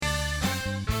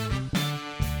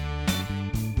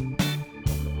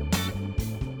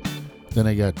Then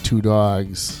I got 2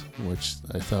 dogs, which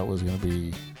I thought was going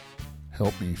to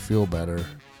help me feel better.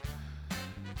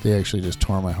 They actually just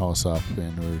tore my house up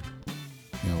and were,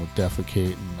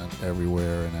 defecating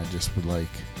everywhere, and I just would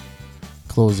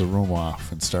close the room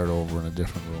off and start over in a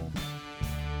different room.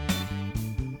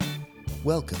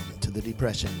 Welcome to the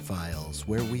Depression Files,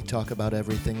 where we talk about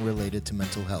everything related to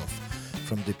mental health,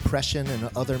 from depression and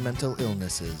other mental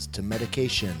illnesses, to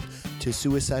medication, to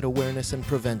suicide awareness and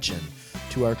prevention,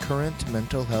 to our current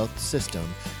mental health system,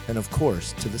 and of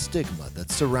course, to the stigma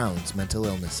that surrounds mental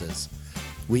illnesses.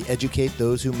 We educate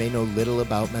those who may know little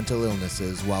about mental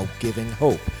illnesses while giving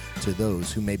hope to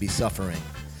those who may be suffering.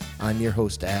 I'm your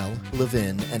host, Al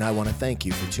Levin, and I want to thank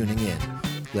you for tuning in.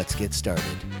 Let's get started.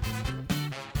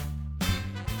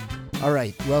 All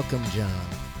right, welcome, John.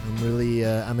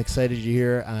 I'm excited you're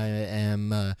here. I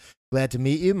am glad to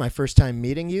meet you. My first time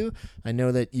meeting you. I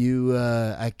know that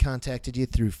I contacted you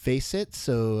through Faceit,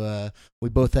 so we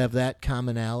both have that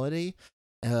commonality.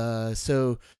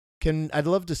 I'd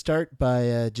love to start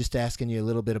by just asking you a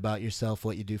little bit about yourself,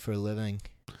 what you do for a living,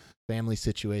 family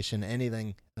situation,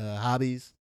 anything,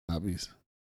 hobbies.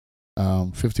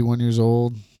 51 years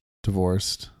old,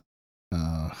 divorced.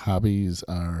 Hobbies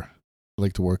are I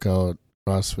like to work out,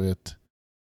 CrossFit,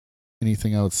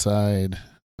 anything outside.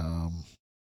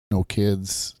 No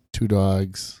kids, 2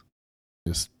 dogs,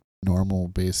 just normal,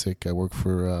 basic. I work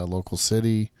for a local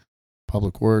city,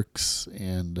 Public Works,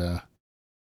 and that's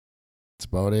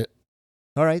about it.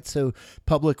 All right, so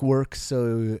Public Works,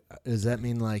 so does that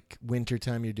mean like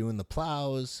wintertime you're doing the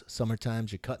plows,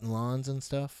 summertimes you're cutting lawns and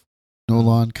stuff? No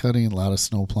lawn cutting, a lot of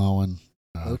snow plowing,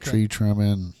 Okay. tree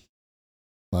trimming,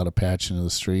 a lot of patching of the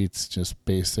streets, just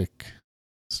basic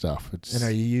stuff. And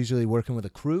are you usually working with a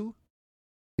crew?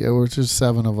 Yeah, we're just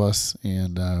 7 of us,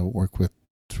 and work with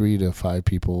 3 to 5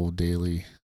 people daily,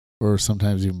 or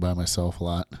sometimes even by myself a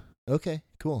lot. Okay,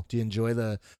 cool. Do you enjoy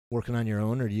the working on your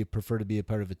own, or do you prefer to be a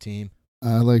part of a team?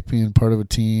 I like being part of a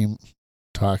team,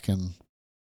 talking,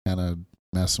 kind of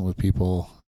messing with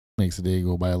people, makes the day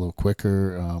go by a little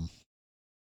quicker.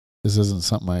 This isn't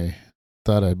something I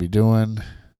thought I'd be doing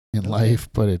in life,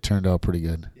 but it turned out pretty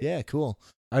good. Yeah, cool.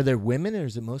 Are there women, or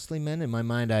is it mostly men? In my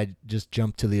mind, I just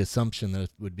jumped to the assumption that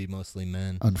it would be mostly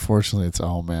men. Unfortunately, it's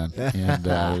all men, and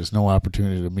there's no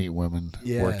opportunity to meet women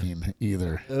working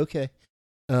either. Okay.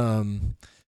 All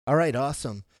right,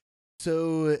 awesome.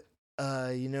 So,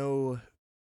 I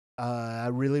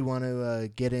really want to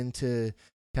get into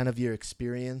kind of your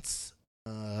experience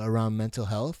around mental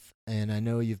health, and I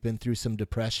know you've been through some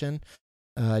depression.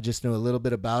 I just know a little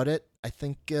bit about it. I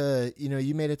think,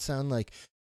 you made it sound like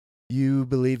you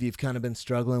believe you've kind of been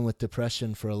struggling with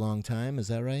depression for a long time. Is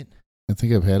that right? I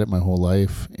think I've had it my whole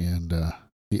life, and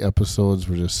the episodes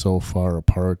were just so far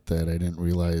apart that I didn't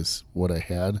realize what I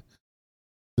had.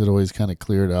 It always kind of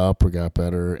cleared up or got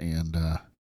better, and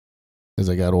as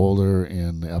I got older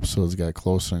and the episodes got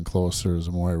closer and closer,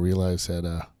 the more I realized I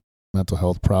had mental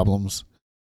health problems.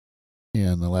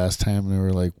 And the last time they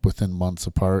were within months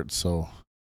apart, so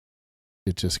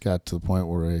it just got to the point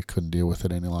where I couldn't deal with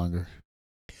it any longer.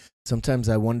 Sometimes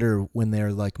I wonder when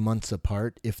they're months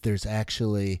apart if there's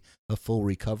actually a full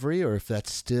recovery, or if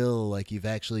that's still you've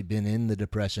actually been in the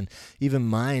depression. Even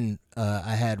mine,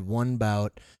 I had one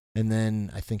bout, and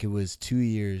then I think it was 3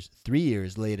 years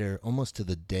later, almost to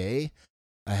the day,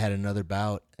 I had another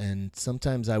bout. And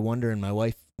sometimes I wonder, and my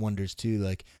wife wonders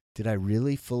too, did I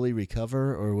really fully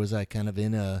recover, or was I kind of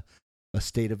in a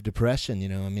state of depression?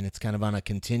 I mean, it's kind of on a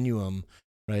continuum,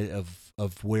 right,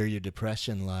 of where your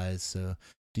depression lies. So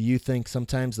do you think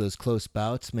sometimes those close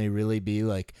bouts may really be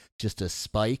just a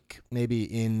spike maybe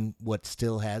in what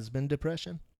still has been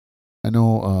depression? I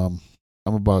know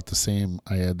I'm about the same.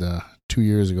 I had 2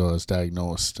 years ago I was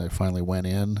diagnosed. I finally went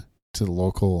in to the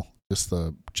local, just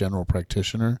the general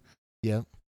practitioner. Yeah.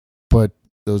 But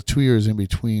those 2 years in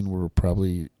between were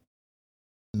probably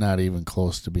not even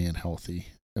close to being healthy.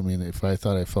 I mean, if I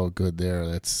thought I felt good there,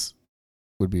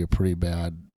 would be a pretty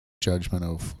bad judgment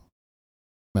of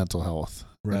mental health.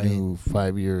 Right. I knew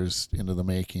 5 years into the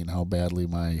making how badly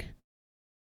my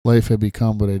life had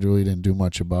become, but I really didn't do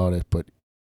much about it. But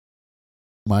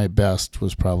my best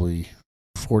was probably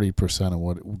 40% of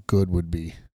what good would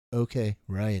be. Okay,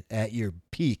 right. At your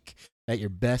peak, at your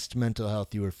best mental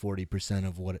health, you were 40%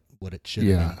 of what it should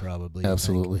have been, probably.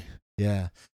 Absolutely. Yeah.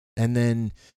 And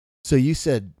then, so you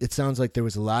said it sounds like there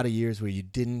was a lot of years where you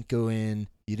didn't go in,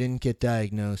 you didn't get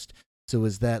diagnosed. So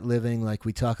was that living,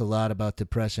 we talk a lot about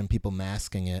depression, people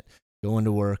masking it, going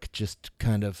to work, just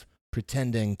kind of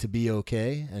pretending to be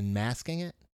okay and masking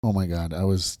it? Oh my God, I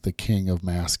was the king of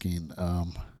masking.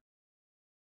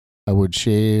 I would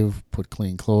shave, put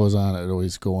clean clothes on. I'd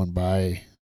always go and buy,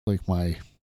 like, my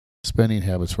spending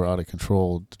habits were out of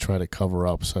control to try to cover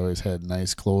up. So I always had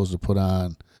nice clothes to put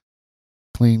on,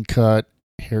 clean cut,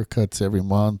 haircuts every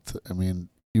month. I mean,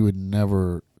 you would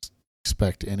never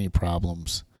expect any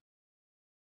problems.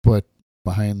 But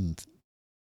behind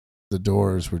the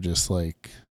doors were just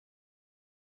like,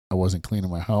 I wasn't cleaning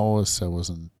my house. I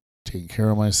wasn't taking care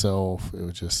of myself. It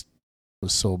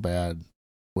was so bad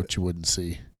what you wouldn't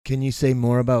see. Can you say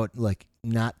more about like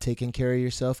not taking care of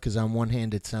yourself? Because on one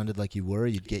hand, it sounded like you were.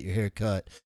 You'd get your hair cut.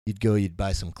 You'd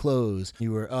buy some clothes.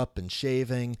 You were up and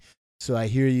shaving. So I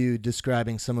hear you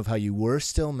describing some of how you were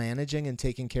still managing and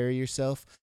taking care of yourself.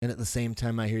 And at the same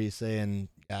time, I hear you saying,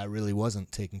 I really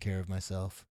wasn't taking care of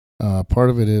myself. Part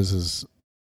of it is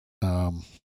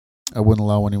I wouldn't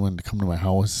allow anyone to come to my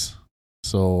house.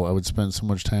 So I would spend so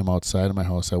much time outside of my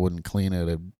house, I wouldn't clean it. I'd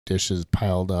have dishes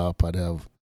piled up. I'd have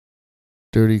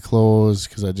dirty clothes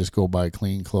because I'd just go buy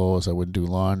clean clothes. I wouldn't do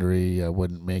laundry. I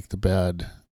wouldn't make the bed.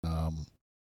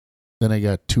 Then I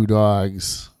got 2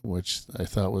 dogs, which I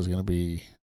thought was going to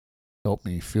help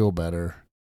me feel better.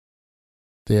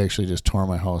 They actually just tore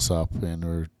my house up and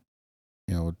were,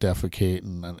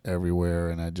 defecating everywhere.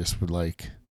 And I just would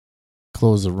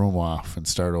close the room off and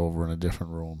start over in a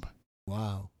different room.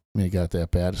 Wow. I mean, it got that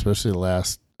bad, especially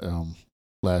the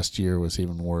last year was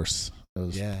even worse. It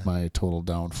was my total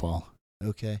downfall.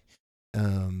 Okay.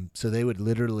 So they would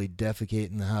literally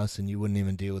defecate in the house and you wouldn't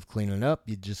even deal with cleaning up.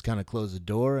 You'd just kind of close the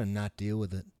door and not deal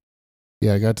with it.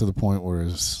 Yeah, I got to the point where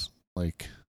it's like,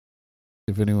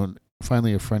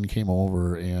 finally a friend came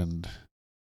over and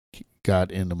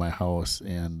got into my house,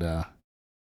 and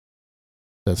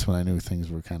that's when I knew things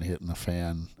were kind of hitting the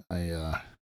fan.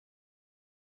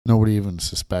 Nobody even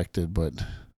suspected, but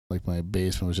like my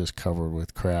basement was just covered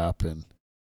with crap, and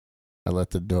I'd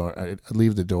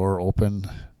leave the door open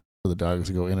for the dogs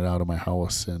to go in and out of my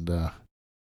house, and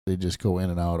they just go in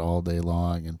and out all day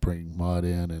long and bring mud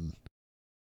in, and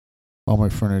all my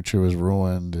furniture was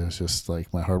ruined. It was just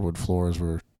like my hardwood floors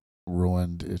were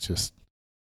ruined. It's just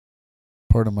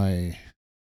part of my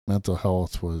mental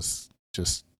health was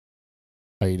just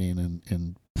hiding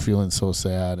and feeling so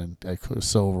sad, and I was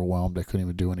so overwhelmed I couldn't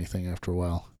even do anything after a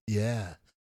while. Yeah.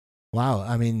 Wow.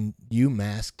 I mean, you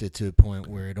masked it to a point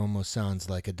where it almost sounds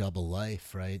like a double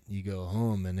life, right? You go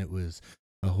home and it was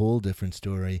a whole different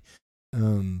story.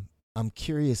 I'm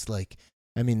curious,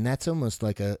 that's almost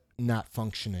like a not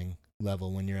functioning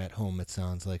level when you're at home, it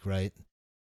sounds like, right?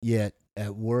 Yet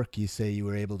at work, you say you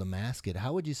were able to mask it.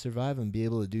 How would you survive and be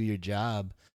able to do your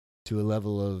job to a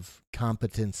level of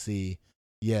competency,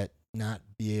 yet not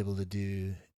be able to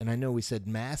do, and I know we said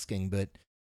masking, but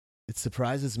it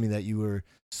surprises me that you were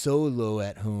so low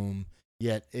at home,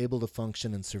 yet able to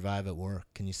function and survive at work.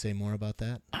 Can you say more about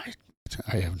that?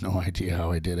 I have no idea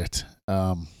how I did it.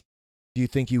 Do you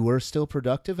think you were still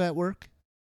productive at work?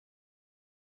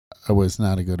 I was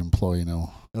not a good employee,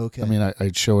 no. Okay. I mean,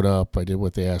 I showed up, I did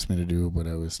what they asked me to do, but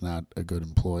I was not a good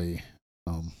employee.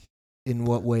 In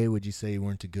what way would you say you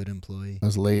weren't a good employee? I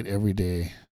was late every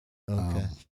day. Okay.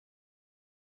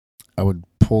 I would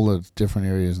pull at different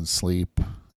areas and sleep,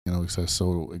 because I was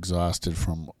so exhausted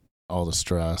from all the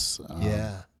stress.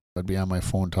 Yeah. I'd be on my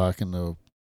phone talking to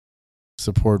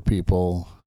support people.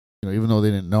 Even though they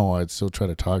didn't know, I'd still try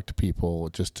to talk to people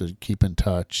just to keep in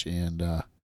touch and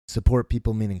support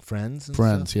people, meaning friends.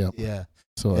 Friends, stuff? yeah. Yeah.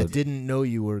 So I didn't know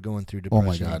you were going through depression, oh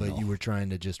my God, but no. you were trying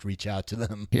to just reach out to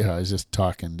them. Yeah, I was just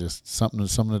talking, just something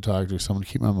to talk to, someone to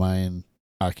keep my mind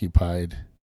occupied.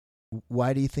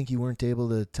 Why do you think you weren't able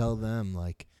to tell them,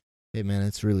 like, hey, man,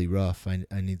 it's really rough. I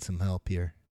need some help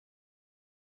here?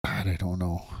 God, I don't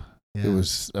know. Yeah.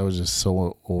 I was just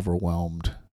so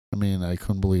overwhelmed. I mean, I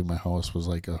couldn't believe my house was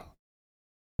like a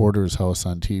hoarder's house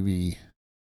on TV.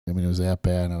 I mean, it was that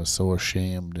bad, and I was so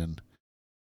ashamed, and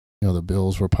the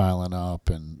bills were piling up,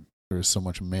 and there was so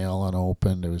much mail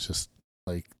unopened. It was just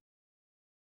like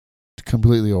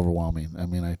completely overwhelming. I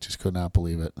mean, I just could not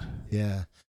believe it. Yeah.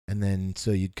 And then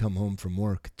so you'd come home from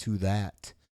work to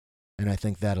that. And I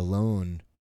think that alone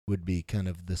would be kind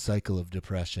of the cycle of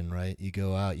depression, right? You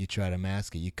go out, you try to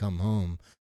mask it, you come home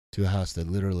to a house that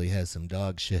literally has some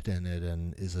dog shit in it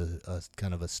and is a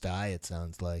kind of a sty, it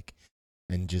sounds like,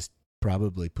 and just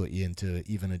probably put you into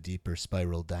even a deeper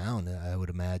spiral down, I would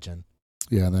imagine.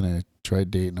 Yeah, then I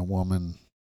tried dating a woman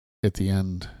at the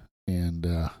end and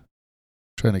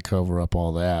trying to cover up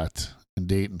all that, and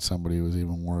dating somebody was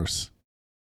even worse.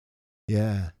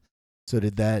 Yeah. So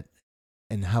did that,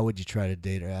 and how would you try to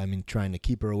date her? I mean, trying to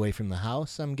keep her away from the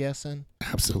house, I'm guessing?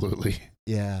 Absolutely.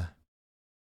 Yeah.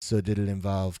 So did it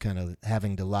involve kind of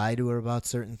having to lie to her about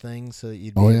certain things so that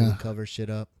you'd be able to cover shit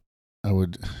up? I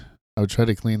would try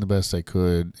to clean the best I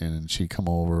could, and she'd come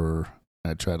over.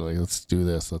 I'd try to, like, let's do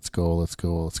this, let's go,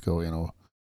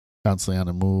 constantly on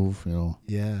the move,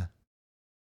 Yeah.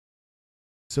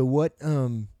 So what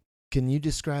can you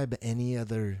describe any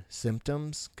other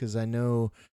symptoms? Because I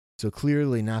know, so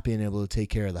clearly not being able to take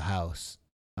care of the house,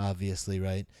 obviously,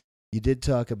 right? You did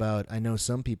talk about, I know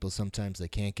some people sometimes they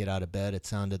can't get out of bed. It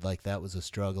sounded like that was a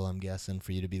struggle, I'm guessing,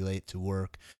 for you to be late to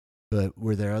work. But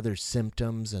were there other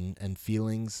symptoms and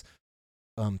feelings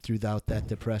throughout that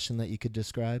depression that you could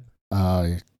describe?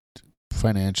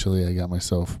 Financially, I got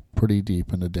myself pretty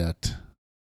deep into debt.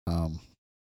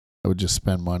 I would just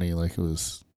spend money like it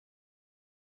was.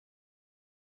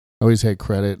 I always had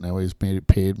credit, and I always made it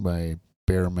paid by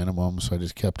bare minimum, so I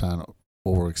just kept on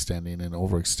overextending, and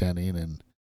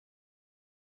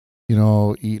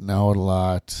eating out a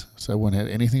lot. So I wouldn't have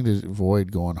anything to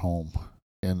avoid going home,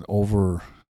 and over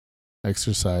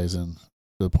exercising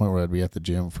to the point where I'd be at the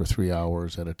gym for 3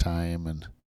 hours at a time and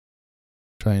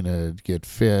trying to get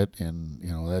fit, and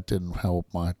that didn't help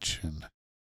much, and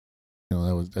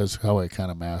that's how I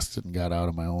kind of masked it and got out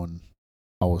of my own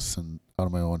house and out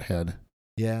of my own head.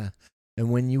 Yeah.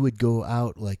 And when you would go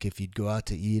out, like if you'd go out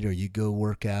to eat or you go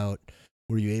work out,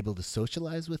 were you able to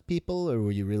socialize with people, or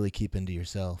were you really keeping to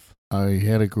yourself? I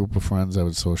had a group of friends I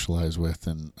would socialize with,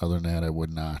 and other than that, I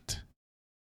would not.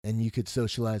 And you could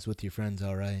socialize with your friends,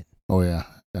 all right? Oh yeah,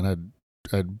 and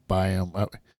I'd buy them.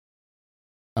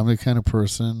 I'm the kind of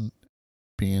person,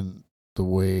 being the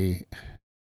way,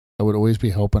 I would always be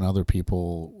helping other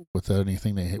people with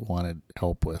anything they wanted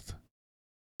help with.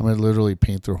 I mean, I'd literally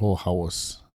paint their whole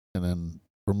house, and then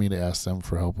for me to ask them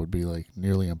for help would be like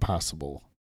nearly impossible.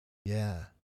 Yeah.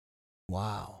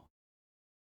 Wow.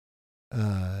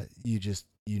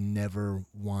 You never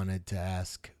wanted to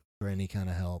ask for any kind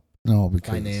of help. No,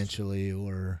 because financially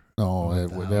or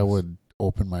that would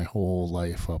open my whole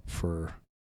life up for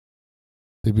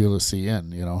to be able to see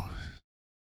in,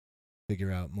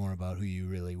 figure out more about who you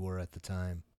really were at the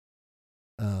time.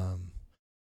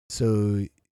 So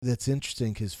that's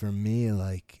interesting, because for me,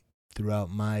 like throughout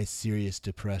my serious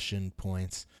depression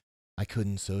points, I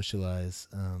couldn't socialize.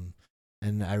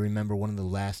 And I remember one of the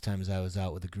last times I was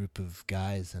out with a group of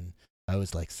guys, and I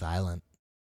was like silent.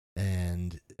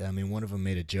 And I mean, one of them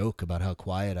made a joke about how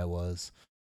quiet I was.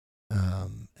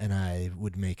 And I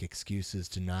would make excuses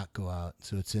to not go out.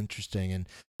 So it's interesting. And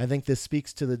I think this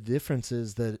speaks to the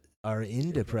differences that are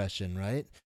in depression, right?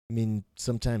 I mean,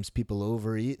 sometimes people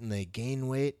overeat and they gain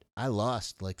weight. I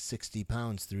lost like 60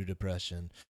 pounds through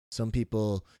depression. Some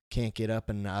people can't get up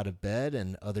and out of bed,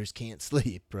 and others can't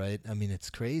sleep, right? I mean,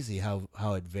 it's crazy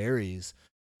how it varies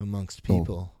amongst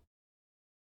people.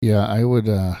 Yeah, I would,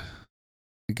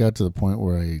 it got to the point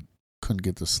where I couldn't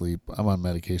get to sleep. I'm on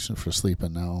medication for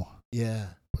sleeping now. Yeah.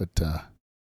 But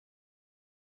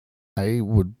I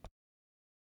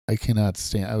cannot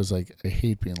stand, I was like, I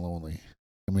hate being lonely.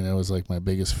 I mean, that was like my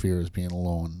biggest fear, is being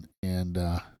alone. And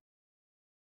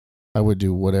I would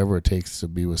do whatever it takes to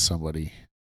be with somebody.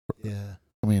 Yeah.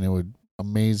 I mean, it would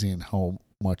amazing how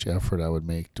much effort I would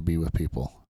make to be with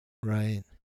people. Right.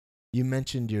 You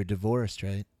mentioned you're divorced,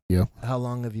 right? Yep. How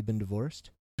long have you been divorced?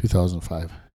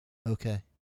 2005. Okay.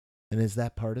 And is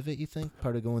that part of it, you think?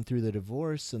 Part of going through the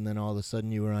divorce, and then all of a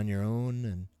sudden you were on your own?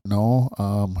 And No,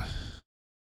 I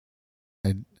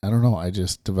don't know. I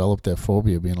just developed that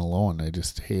phobia of being alone. I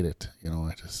just hate it.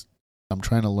 I'm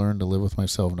trying to learn to live with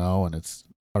myself now, and it's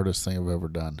the hardest thing I've ever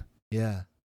done. Yeah.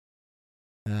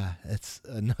 It's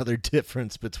another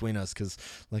difference between us, because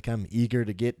like I'm eager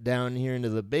to get down here into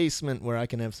the basement where I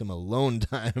can have some alone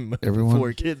time.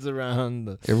 Four kids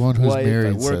around. Everyone who's wife,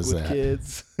 married I work says with that.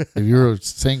 Kids. If you're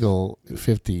single,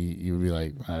 50, you would be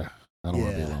like, I don't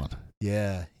want to be alone.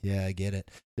 Yeah, I get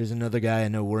it. There's another guy I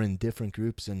know, we're in different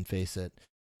groups, and face it,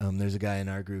 there's a guy in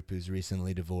our group who's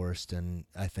recently divorced, and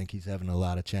I think he's having a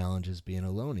lot of challenges being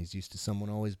alone. He's used to someone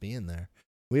always being there.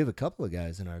 We have a couple of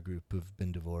guys in our group who've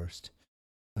been divorced.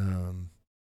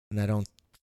 And I don't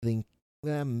think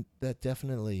that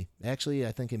definitely, actually,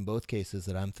 I think in both cases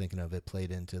that I'm thinking of, it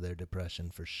played into their depression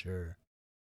for sure.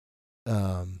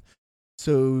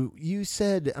 So you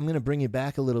said, I'm going to bring you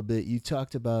back a little bit. You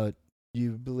talked about,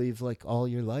 you believe like all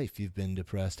your life you've been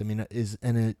depressed. I mean,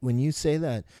 when you say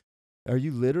that, are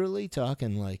you literally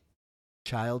talking like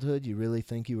childhood? You really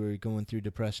think you were going through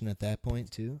depression at that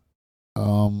point too?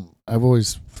 I've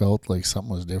always felt like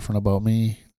something was different about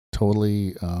me.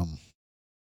 Totally. I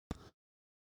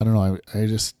don't know.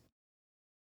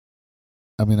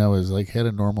 I was like, had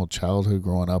a normal childhood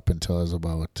growing up until I was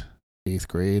about 8th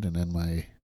grade. And then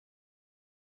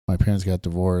my parents got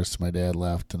divorced. My dad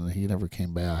left, and he never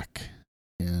came back.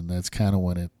 And that's kind of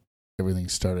when everything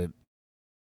started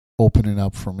opening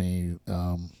up for me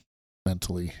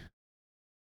mentally.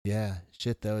 Yeah,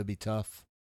 shit, that would be tough.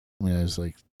 I mean, I was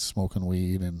like smoking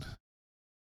weed, and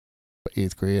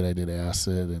 8th grade I did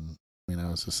acid, and I mean, I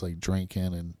was just like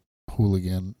drinking and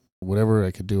hooligan, whatever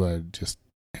I could do. I'd just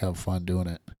have fun doing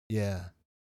it. Yeah.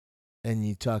 And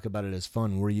you talk about it as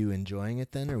fun. Were you enjoying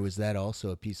it then, or was that also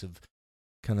a piece of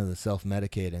kind of the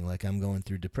self-medicating? Like, I'm going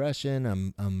through depression.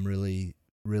 I'm really,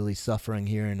 really suffering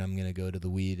here, and I'm going to go to the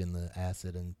weed and the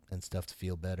acid and stuff to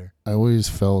feel better. I always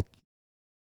felt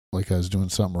like I was doing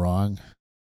something wrong,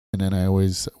 and then I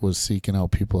always was seeking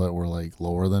out people that were like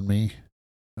lower than me.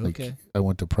 Like, Okay. I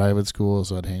went to private school,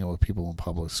 so I'd hang out with people in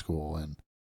public school, and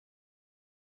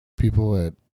people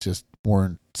that just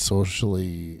weren't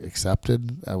socially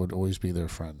accepted, I would always be their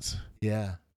friends.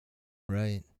 Yeah.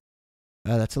 Right.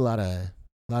 That's a lot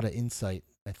of insight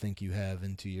I think you have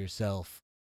into yourself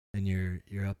and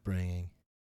your upbringing.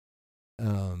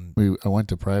 I went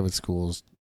to private schools,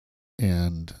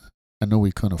 and I knew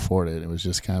we couldn't afford it. It was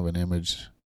just kind of an image.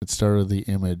 It started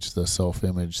the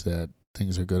self-image that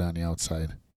things are good on the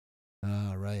outside.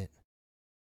 Right.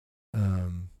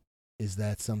 Is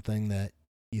that something that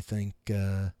you think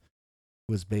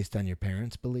was based on your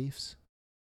parents' beliefs?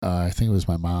 I think it was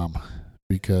my mom,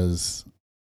 because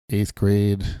 8th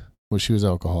grade, well, she was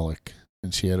alcoholic,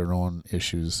 and she had her own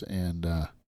issues, and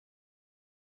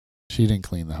she didn't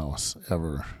clean the house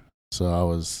ever. So I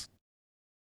was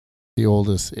the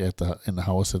oldest in the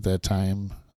house at that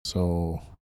time. So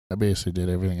I basically did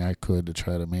everything I could to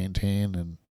try to maintain,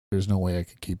 and there's no way I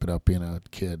could keep it up being a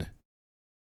kid.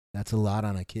 That's a lot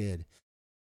on a kid.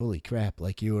 Holy crap.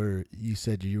 Like you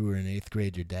said you were in 8th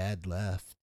grade, your dad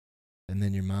left, and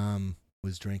then your mom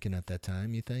was drinking at that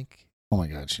time, you think? Oh my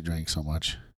God, she drank so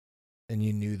much. And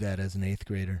you knew that as an 8th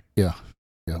grader? Yeah.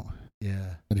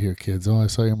 Yeah. I'd hear kids, "Oh, I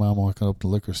saw your mom walking up to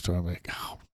the liquor store." I'm like,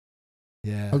 "Oh,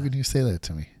 Yeah. how could you say that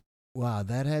to me?" Wow,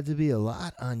 that had to be a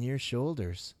lot on your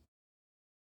shoulders.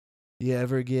 You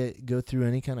ever go through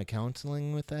any kind of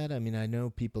counseling with that? I mean, I know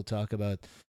people talk about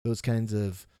those kinds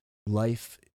of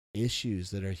life issues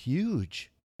that are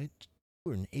huge.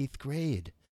 We're in 8th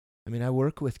grade. I mean, I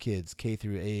work with kids K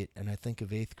through 8, and I think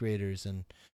of 8th graders, and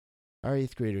our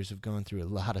 8th graders have gone through a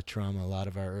lot of trauma, a lot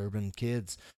of our urban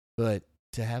kids. But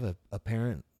to have a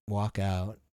parent walk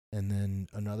out and then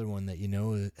another one that you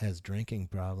know has drinking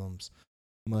problems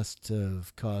must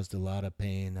have caused a lot of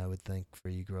pain, I would think, for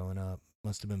you growing up.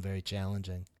 Must have been very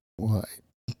challenging. Well,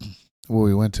 I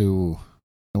went to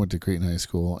Creighton High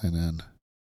School, and then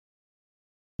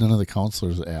none of the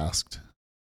counselors asked.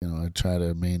 I try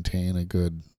to maintain a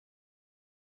good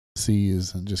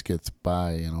C's and just get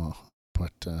by,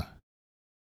 But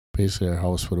basically, our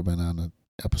house would have been on an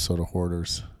episode of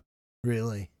Hoarders.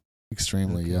 Really?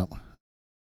 Extremely, Okay. yep.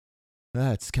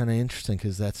 That's kind of interesting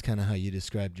because that's kind of how you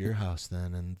described your house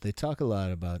then. And they talk a lot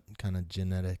about kind of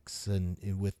genetics and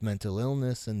with mental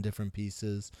illness and different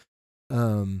pieces.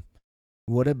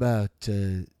 What about,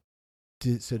 so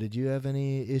did you have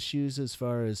any issues as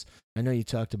far as, I know you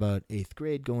talked about 8th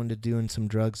grade going to doing some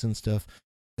drugs and stuff.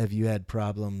 Have you had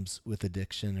problems with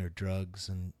addiction or drugs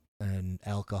and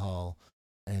alcohol?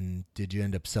 And did you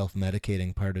end up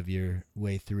self-medicating part of your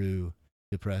way through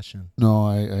depression? No,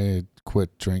 I had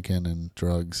quit drinking and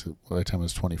drugs by the time I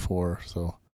was 24.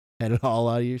 So Had it all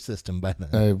out of your system by then.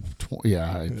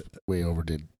 I way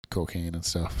overdid cocaine and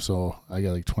stuff. So I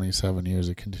got like 27 years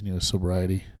of continuous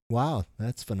sobriety. Wow,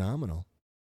 that's phenomenal.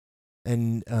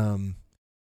 And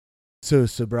so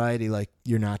sobriety, like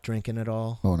you're not drinking at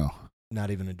all? Oh no, Not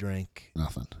even a drink?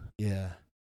 nothing. Yeah.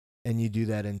 And you do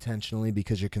that intentionally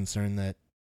because you're concerned that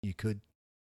you could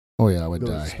Oh yeah, I would go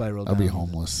die. spiral I'll be down.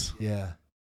 homeless. Yeah.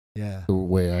 Yeah. The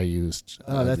way I used.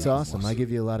 Oh, I'd that's be awesome. homeless. I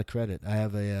give you a lot of credit. I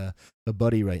have a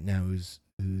buddy right now who's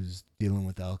dealing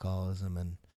with alcoholism,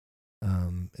 and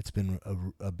it's been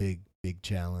a big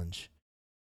challenge.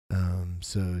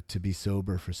 So to be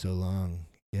sober for so long,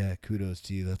 yeah, kudos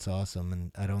to you. That's awesome.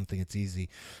 And I don't think it's easy,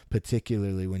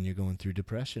 particularly when you're going through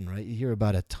depression, right? You hear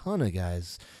about a ton of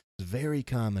guys. It's very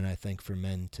common, I think, for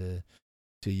men to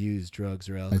use drugs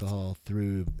or alcohol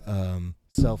through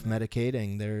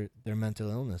self-medicating their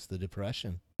mental illness, the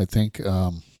depression. I think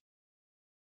the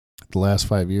last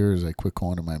 5 years I quit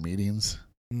going to my meetings,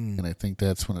 and I think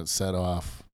that's when it set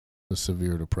off the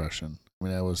severe depression. I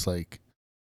mean, I was like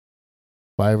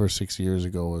 5 or 6 years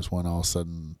ago was when all of a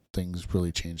sudden things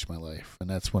really changed my life, and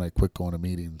that's when I quit going to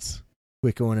meetings.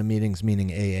 Quit going to meetings,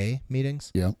 meaning AA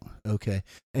meetings? Yep. Okay.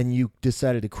 And you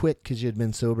decided to quit because you had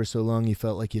been sober so long you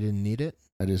felt like you didn't need it?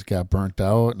 I just got burnt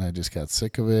out, and I just got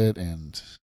sick of it, and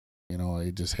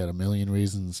I just had a million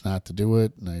reasons not to do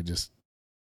it, and I just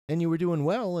And you were doing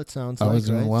well, it sounds I like, was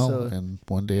doing right? well, So, and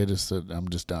one day I just said, I'm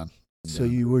just done. so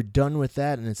you were done with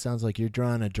that, and it sounds like you're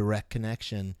drawing a direct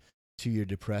connection to your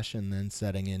depression, then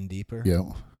setting in deeper.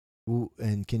 Yeah. Ooh,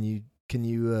 and can you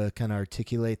kind of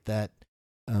articulate that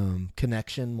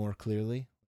connection more clearly?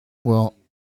 Well,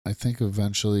 I think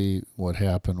eventually what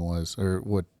happened was, or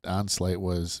what Onslight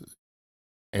was,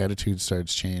 attitude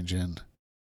starts changing.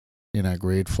 You're not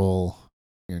grateful.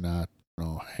 You're not,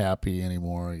 happy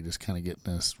anymore. You just kind of get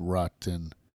in this rut.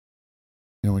 And,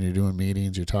 when you're doing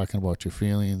meetings, you're talking about your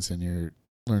feelings and you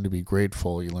learn to be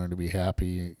grateful. You learn to be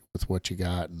happy with what you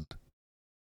got. And,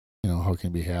 how can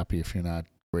you be happy if you're not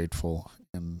grateful?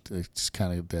 And it's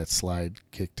kind of that slide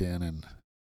kicked in and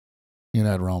you're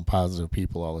not around positive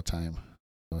people all the time.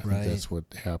 So I think that's what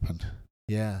happened.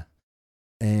 Yeah.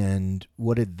 And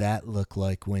what did that look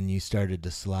like when you started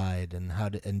to slide?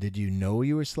 And did you know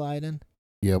you were sliding?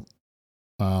 Yep.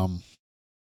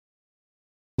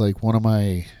 Like one of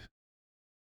my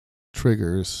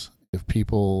triggers, if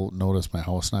people notice my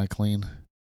house not clean,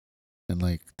 and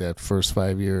like that first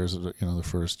 5 years, the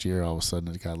first year, all of a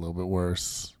sudden it got a little bit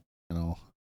worse, a little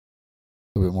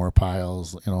bit more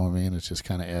piles, what I mean? It just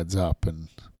kind of adds up. And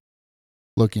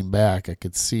looking back, I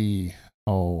could see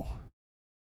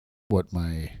what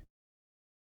my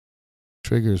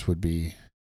triggers would be,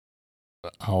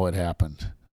 how it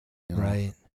happened.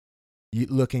 Right.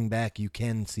 Looking back, you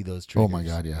can see those triggers. Oh my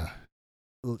God, yeah.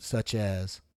 Such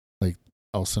as? Like,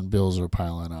 all of a sudden bills are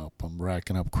piling up. I'm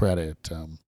racking up credit.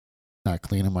 I'm not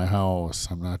cleaning my house.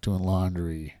 I'm not doing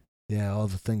laundry. Yeah, all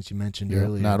the things you mentioned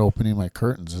earlier. Not opening my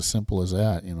curtains, as simple as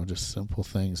that. Just simple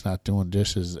things. Not doing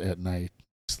dishes at night,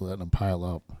 just letting them pile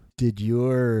up. Did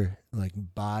your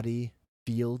body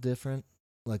feel different?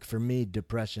 Like for me,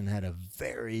 depression had a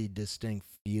very distinct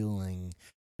feeling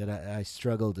that I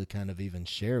struggle to kind of even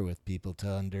share with people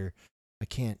I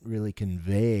can't really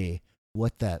convey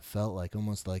what that felt like,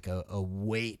 almost like a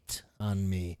weight on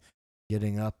me.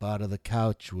 Getting up out of the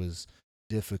couch was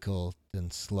difficult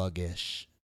and sluggish.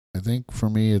 I think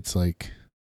for me, it's like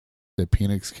the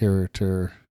Phoenix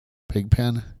character,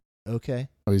 Pigpen. Okay.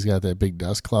 Oh, he's got that big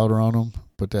dust cloud around him,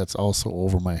 but that's also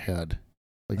over my head,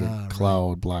 like a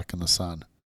cloud blocking the sun.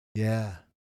 Yeah.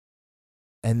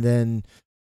 And then,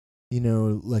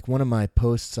 like one of my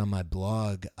posts on my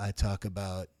blog, I talk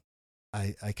about,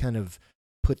 I kind of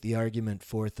put the argument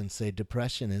forth and say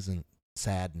depression isn't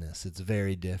sadness. It's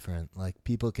very different. Like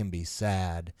people can be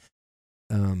sad.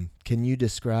 Can you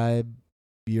describe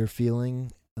your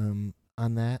feeling on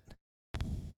that?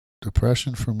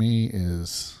 Depression for me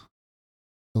is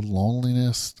the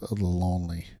loneliness of the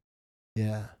lonely.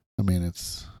 Yeah. I mean,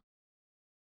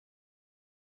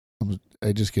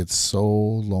 I just get so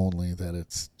lonely that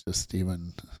it's just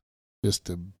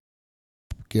to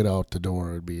get out the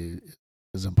door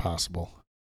is impossible.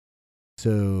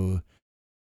 So,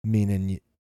 meaning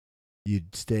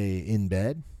you'd stay in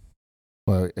bed?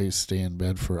 Well, I stay in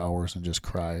bed for hours and just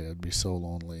cry. I'd be so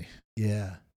lonely.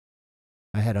 Yeah.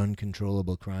 I had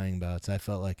uncontrollable crying bouts. I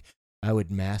felt like I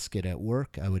would mask it at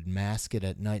work. I would mask it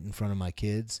at night in front of my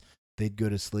kids. They'd go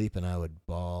to sleep and I would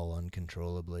bawl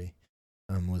uncontrollably.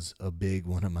 Was a big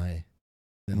one of my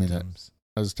symptoms.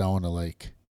 I was down to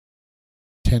like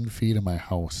 10 feet of my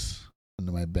house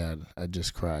into my bed. I'd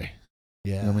just cry.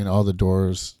 Yeah. All the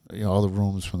doors, all the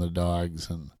rooms from the dogs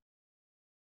and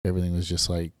everything was just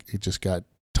like, it just got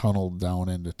tunneled down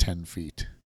into 10 feet.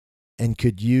 And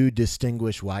could you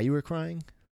distinguish why you were crying?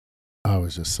 I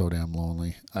was just so damn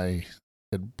lonely. I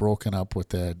had broken up with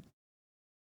that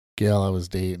gal I was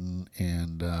dating,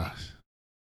 and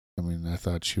I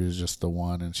thought she was just the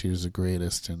one, and she was the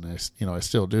greatest, and I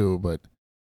still do, but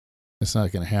it's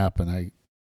not going to happen. I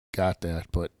got that,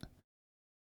 but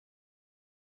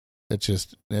it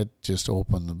just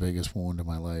opened the biggest wound in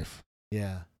my life.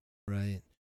 Yeah, right.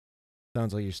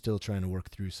 Sounds like you're still trying to work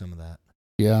through some of that.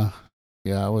 Yeah,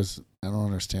 I don't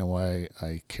understand why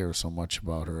I care so much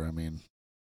about her. I mean,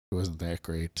 it wasn't that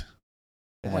great.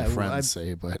 My friends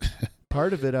say, but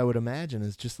part of it, I would imagine,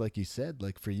 is just like you said,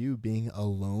 like for you, being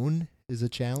alone is a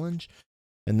challenge.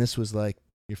 And this was like,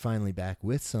 you're finally back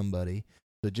with somebody.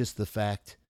 So just the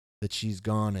fact that she's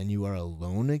gone and you are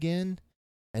alone again,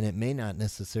 and it may not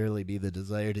necessarily be the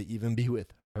desire to even be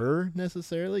with her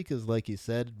necessarily, because like you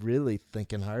said, really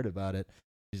thinking hard about it,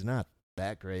 she's not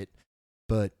that great,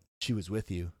 but she was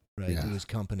with you, right? Yeah. It was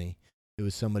company. It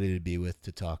was somebody to be with,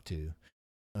 to talk to.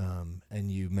 And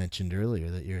you mentioned earlier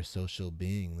that you're a social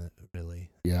being that really...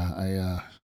 Yeah,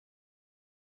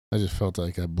 I just felt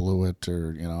like I blew it,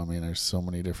 or, there's so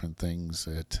many different things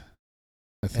that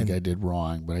I think I did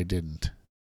wrong, but I didn't.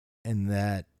 And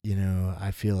that,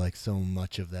 I feel like so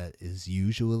much of that is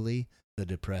usually the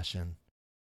depression,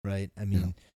 right? I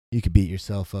mean, you could beat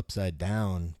yourself upside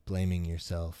down blaming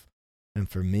yourself. And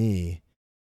for me,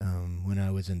 when I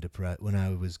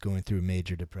was going through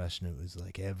major depression, it was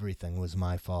like everything was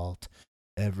my fault.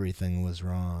 Everything was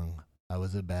wrong. I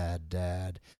was a bad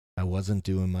dad. I wasn't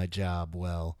doing my job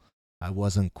well. I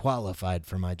wasn't qualified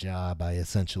for my job. I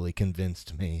essentially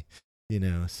convinced me,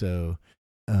 so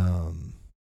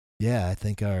I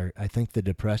think the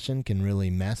depression can really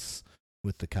mess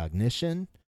with the cognition,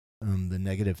 the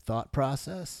negative thought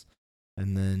process.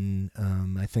 And then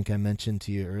I think I mentioned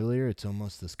to you earlier, it's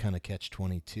almost this kind of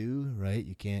catch-22, right?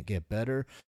 You can't get better.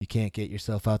 You can't get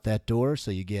yourself out that door, so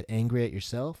you get angry at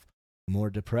yourself, more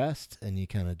depressed, and you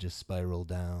kind of just spiral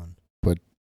down. But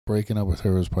breaking up with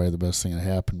her was probably the best thing that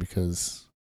happened, because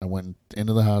I went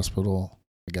into the hospital,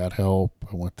 I got help,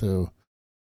 I went to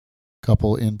a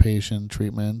couple inpatient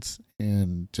treatments,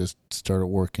 and just started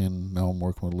working. Now I'm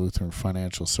working with Lutheran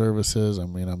Financial Services. I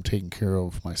mean, I'm taking care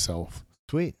of myself.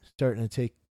 Sweet. Starting to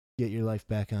get your life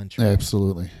back on track.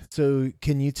 Absolutely. So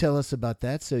can you tell us about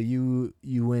that? So you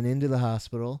went into the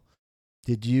hospital.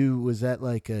 Was that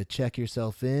like a check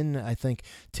yourself in? I think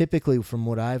typically from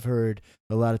what I've heard,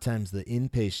 a lot of times the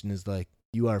inpatient is like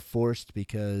you are forced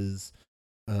because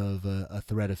of a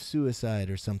threat of suicide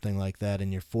or something like that,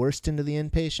 and you're forced into the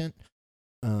inpatient.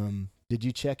 Did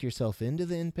you check yourself into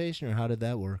the inpatient, or how did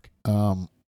that work?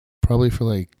 Probably for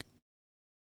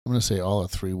I'm going to say all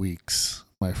of 3 weeks,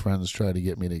 my friends tried to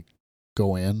get me to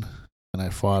go in, and I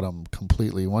fought them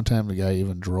completely. One time the guy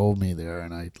even drove me there,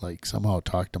 and I somehow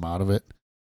talked him out of it.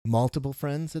 Multiple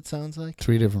friends, it sounds like?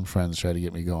 3 different friends tried to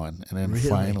get me going. And then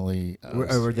finally...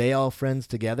 Were they all friends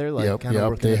together? Yep.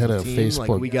 They had a team? Facebook...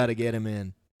 Like, we got to get him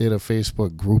in. They had a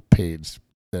Facebook group page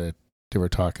that they were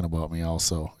talking about me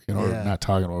also. Not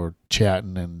talking about, or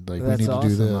chatting, and we need to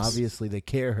do this. Obviously, they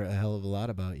care a hell of a lot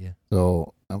about you.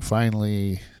 So I'm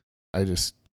finally... I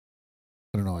just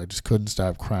couldn't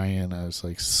stop crying. I was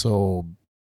so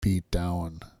beat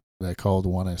down. And I called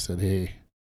one. I said, "Hey,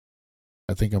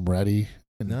 I think I'm ready."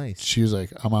 And nice. She was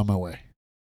like, "I'm on my way."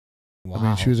 Wow. I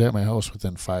mean, she was at my house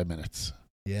within 5 minutes.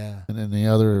 Yeah. And then the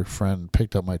other friend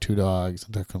picked up my 2 dogs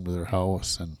and took them to their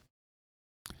house. And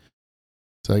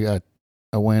so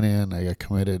I went in, I got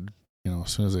committed,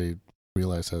 as soon as I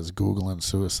realized I was Googling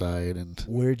suicide. And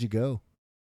where'd you go?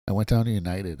 I went down to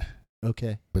United.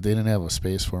 Okay. But they didn't have a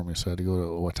space for me, so I had to go to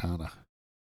Owatonna.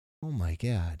 Oh my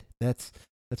God. That's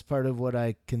part of what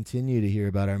I continue to hear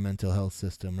about our mental health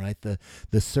system, right? The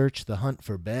search, the hunt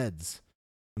for beds.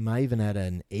 I even had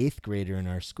an 8th grader in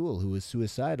our school who was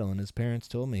suicidal, and his parents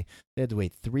told me they had to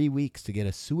wait 3 weeks to get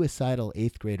a suicidal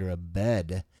 8th grader a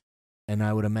bed. And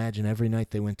I would imagine every night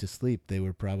they went to sleep, they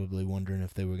were probably wondering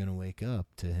if they were going to wake up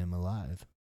to him alive.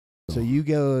 So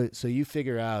you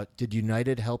figure out, did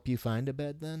United help you find a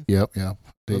bed then? Yep.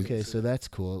 Okay, so that's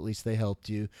cool. At least they helped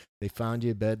you. They found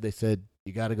you a bed. They said,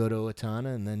 you got to go to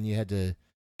Owatonna, and then you had to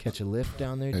catch a lift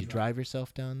down there. Did you drive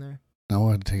yourself down there? No,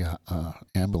 I had to take an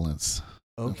ambulance.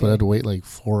 Okay. But I had to wait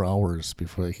 4 hours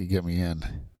before they could get me in.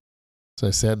 So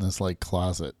I sat in this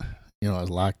closet. I was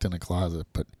locked in a closet.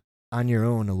 But on your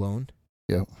own, alone?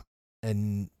 Yep.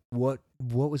 And what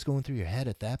was going through your head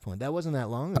at that point? That wasn't that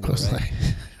long ago, right?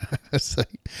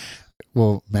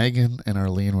 Well, Megan and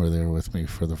Arlene were there with me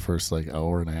for the first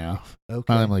hour and a half.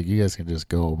 Okay. I'm like, you guys can just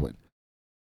go, but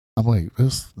I'm like,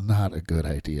 this is not a good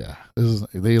idea.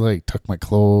 They took my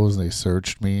clothes, they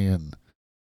searched me, and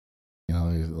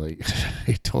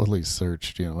they totally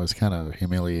searched. It was kind of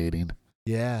humiliating.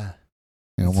 Yeah.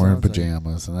 I'm wearing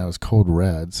pajamas, and that was code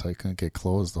red, so I couldn't get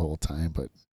clothes the whole time. But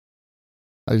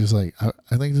I was just I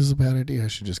think this is a bad idea. I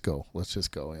should just go. Let's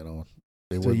just go.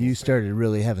 So you started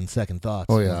really having second thoughts.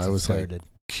 Oh yeah, I was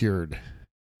cured.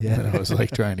 Yeah, and I was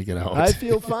like trying to get out. I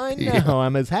feel fine now. Yeah.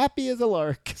 I'm as happy as a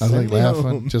lark. I was like laughing,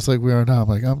 home. Just like we are now. I'm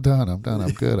like, I'm done. I'm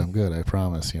good. I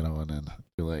promise. You know. And then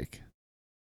you're like,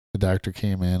 the doctor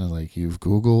came in and like, you've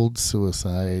Googled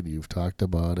suicide. You've talked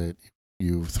about it.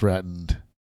 You've threatened.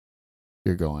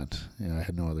 You're going. You know, I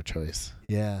had no other choice.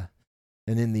 Yeah.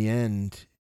 And in the end,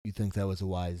 you think that was a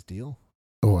wise deal?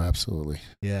 Oh, absolutely.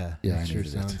 Yeah. Yeah, it sure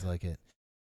sounds like it.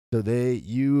 So they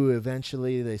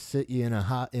sit you in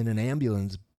an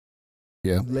ambulance.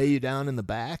 Yeah. Lay you down in the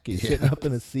back. You sitting up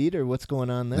in a seat, or what's going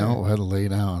on there? No, I had to lay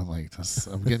down. I'm like,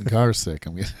 I'm getting car sick.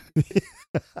 It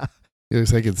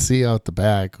was I could see out the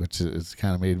back, which is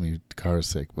kind of made me car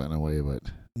sick, but in a way. But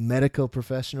medical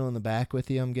professional in the back with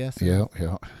you, I'm guessing.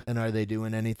 Yeah. And are they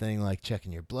doing anything like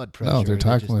checking your blood pressure? No, they're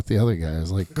talking with the other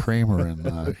guys, like Kramer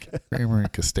and Kramer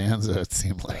and Costanza. It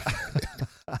seemed like,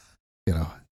 you know.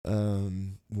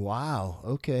 Wow.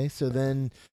 Okay. So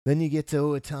then Then you get to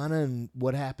Owatonna, and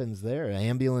what happens there? An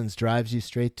ambulance drives you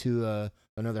straight to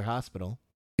another hospital.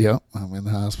 Yep, I'm in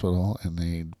the hospital, and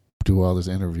they do all this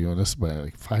interviewing. This is by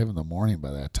like 5 in the morning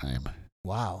by that time.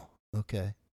 Wow.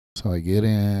 Okay. So I get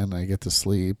in, I get to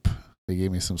sleep. They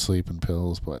gave me some sleeping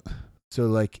pills, but So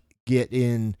like get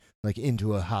in like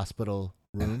into a hospital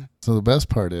room. so the best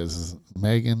part is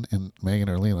Megan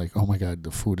are like, oh my God,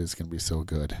 the food is gonna be so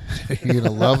good. You're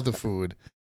gonna love the food.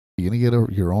 You're gonna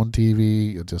get your own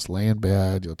TV. You'll just lay in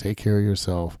bed. You'll take care of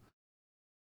yourself.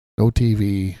 No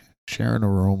TV. Sharing a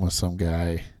room with some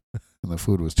guy, and the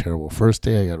food was terrible. First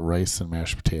day, I got rice and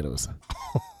mashed potatoes.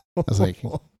 I was like,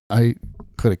 I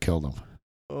could have killed him.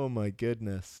 Oh my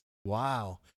goodness!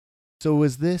 Wow. So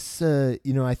was this? I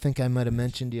think I might have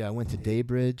mentioned to you. I went to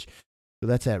Daybridge, so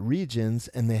that's at Regions,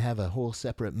 and they have a whole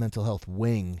separate mental health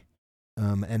wing,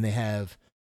 and they have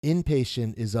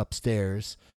inpatient is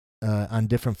upstairs on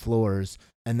different floors.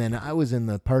 And then I was in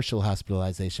the partial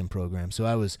hospitalization program. So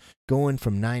I was going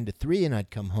from 9 to 3 and I'd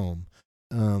come home.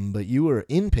 But you were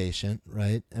inpatient,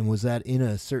 right? And was that in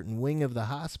a certain wing of the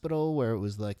hospital where it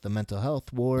was like the mental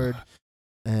health ward?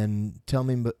 And tell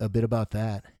me a bit about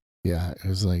that. Yeah, it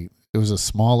was a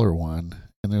smaller one.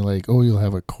 And they're like, oh, you'll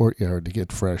have a courtyard to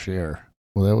get fresh air.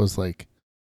 Well, that was like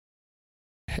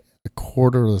a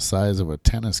quarter of the size of a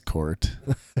tennis court.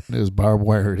 And it was barbed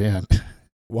wired in.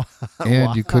 Wow.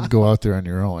 And you couldn't go out there on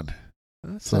your own.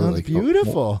 That sounds like,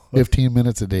 beautiful. 15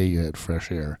 minutes a day you had fresh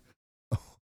air.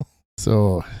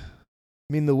 So,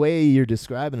 I mean, the way you're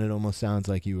describing it almost sounds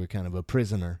like you were kind of a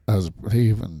prisoner.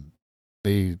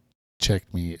 They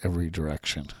checked me every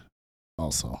direction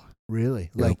also.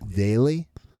 Really? Yep. Like daily?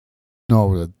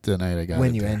 No, the night I got when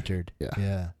it you there. entered.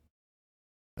 Yeah.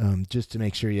 Just to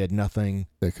make sure you had nothing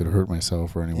that could hurt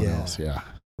myself or anyone else. Yeah.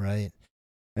 Right.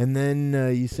 And then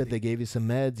you said they gave you some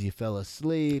meds. You fell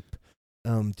asleep.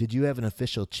 Did you have an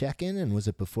official check-in, and was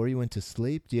it before you went to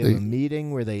sleep? Do you have a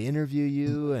meeting where they interview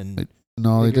you and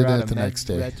no, they did out that the next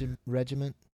day.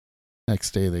 Regiment?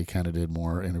 Next day, they kind of did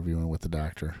more interviewing with the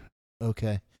doctor.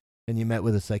 Okay. And you met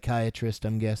with a psychiatrist,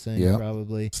 I'm guessing,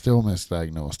 probably. Still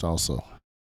misdiagnosed also.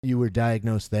 You were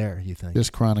diagnosed there, you think?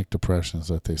 Just chronic depression is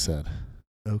what they said.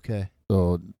 Okay.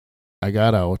 So I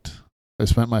got out. I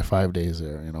spent my 5 days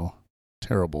there,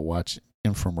 Terrible. Watch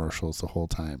infomercials the whole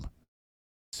time.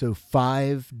 So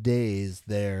 5 days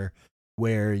there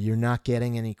where you're not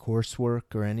getting any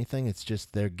coursework or anything? It's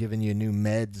just they're giving you a new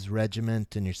meds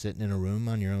regiment and you're sitting in a room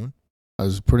on your own? I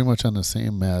was pretty much on the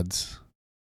same meds,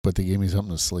 but they gave me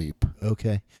something to sleep.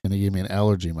 Okay. And they gave me an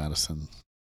allergy medicine.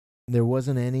 There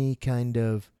wasn't any kind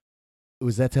of...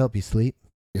 Was that to help you sleep?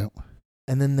 Yep.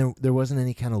 And then there wasn't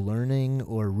any kind of learning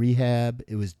or rehab.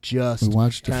 It was just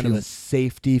kind of a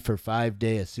safety for 5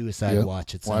 day, a suicide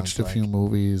watch. It sounds watched a few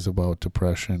movies about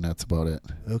depression. That's about it.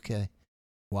 Okay.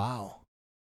 Wow.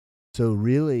 So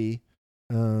really,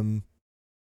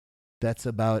 that's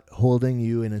about holding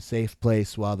you in a safe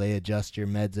place while they adjust your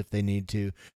meds if they need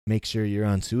to, make sure you're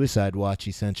on suicide watch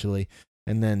essentially,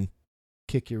 and then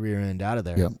kick your rear end out of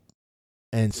there. Yep.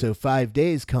 And so 5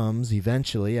 days comes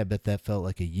eventually. I bet that felt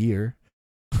like a year.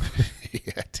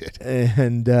 Yeah, it did.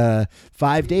 And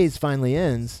 5 days finally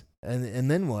ends. And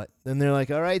then what? Then they're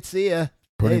like, all right, see ya.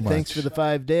 Pretty much. Thanks for the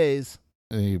 5 days.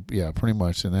 Yeah, pretty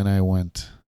much. And then I went,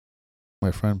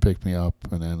 my friend picked me up,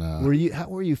 and then... How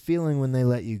were you feeling when they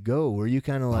let you go? Were you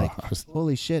kind of like,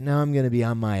 holy shit, now I'm going to be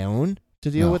on my own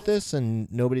to deal with this,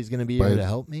 and nobody's going to be able to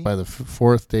help me? By the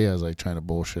fourth day, I was like trying to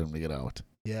bullshit them to get out.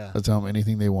 Yeah. I'd tell them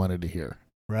anything they wanted to hear.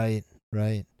 Right.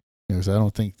 Because I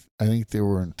think they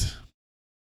weren't...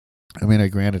 I mean,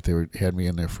 granted, they had me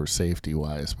in there for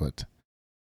safety-wise, but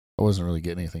I wasn't really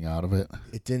getting anything out of it.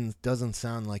 It doesn't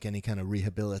sound like any kind of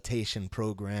rehabilitation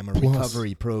program or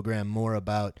recovery program, more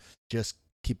about just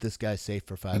keep this guy safe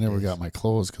for 5 days. I never got my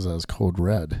clothes because I was code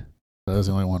red. I was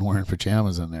the only one wearing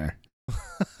pajamas in there.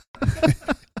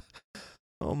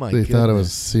 Oh, my God. They thought it was a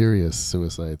serious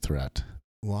suicide threat.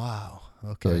 Wow.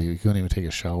 Okay. So you couldn't even take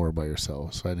a shower by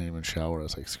yourself. So I didn't even shower. I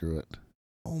was like, screw it.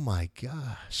 Oh, my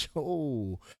gosh.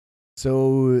 Oh.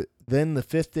 So then the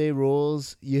 5th day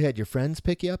rolls. You had your friends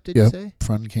pick you up, did you say?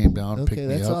 Friend came down, picked me up.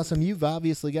 Okay, that's awesome. You've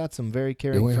obviously got some very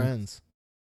caring friends.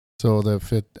 So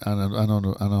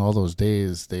on all those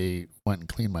days, they went and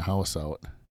cleaned my house out.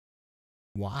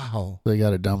 Wow. They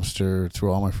got a dumpster,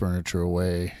 threw all my furniture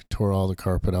away, tore all the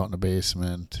carpet out in the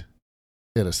basement.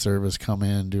 They had a service come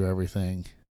in, do everything.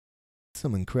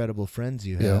 Some incredible friends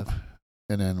you have. Yep.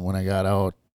 And then when I got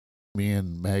out, me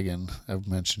and Megan, I've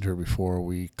mentioned her before,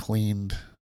 we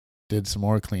did some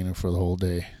more cleaning for the whole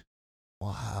day.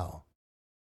 Wow.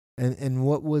 And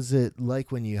what was it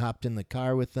like when you hopped in the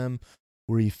car with them?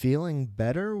 were you feeling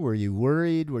better? Were you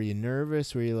worried? Were you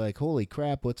nervous? Were you like, holy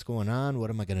crap, what's going on? What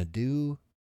am I going to do?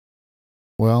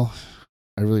 Well,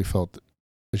 I really felt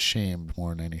ashamed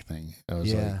more than anything. I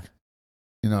was like,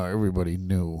 everybody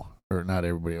knew, or not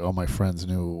everybody, all my friends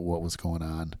knew what was going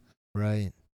on.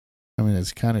 Right. I mean,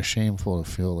 it's kind of shameful to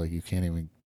feel like you can't even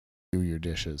do your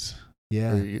dishes.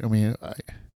 Yeah.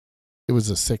 It was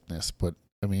a sickness, but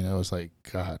I was like,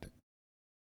 God.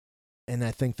 And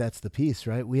I think that's the piece,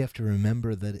 right? We have to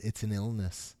remember that it's an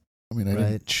illness. I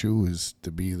didn't choose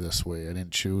to be this way. I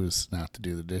didn't choose not to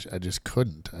do the dish. I just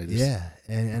couldn't.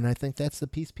 And I think that's the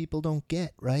piece people don't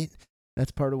get, right?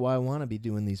 That's part of why I want to be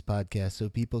doing these podcasts, so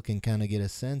people can kind of get a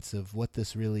sense of what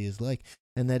this really is like,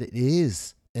 and that it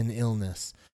is an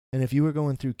illness. And if you were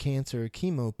going through cancer or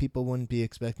chemo, people wouldn't be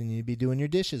expecting you to be doing your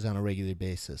dishes on a regular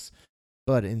basis.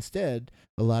 But instead,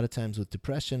 a lot of times with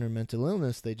depression or mental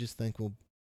illness, they just think, well,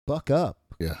 buck up.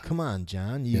 Yeah. Come on,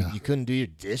 John. You couldn't do your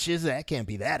dishes? That can't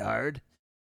be that hard.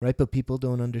 Right? But people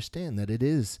don't understand that it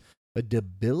is a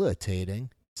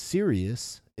debilitating,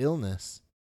 serious illness.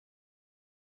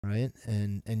 Right?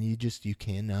 And you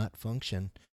cannot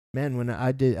function. Man, when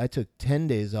I took 10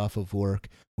 days off of work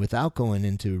without going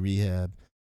into rehab.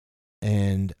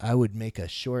 And I would make a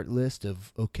short list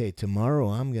of, okay, tomorrow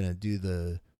I'm going to do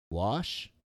the wash,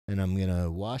 and I'm going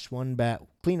to wash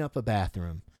clean up a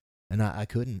bathroom. And I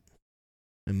couldn't.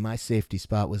 And my safety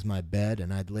spot was my bed,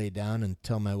 and I'd lay down and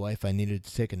tell my wife I needed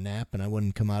to take a nap, and I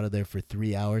wouldn't come out of there for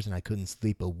 3 hours, and I couldn't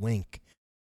sleep a wink.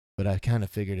 But I kind of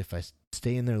figured if I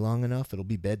stay in there long enough, it'll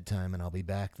be bedtime, and I'll be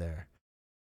back there.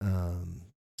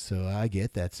 So I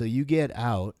get that. So you get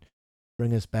out.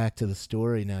 Bring us back to the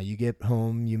story now. You get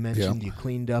home. You mentioned you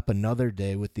cleaned up another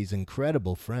day with these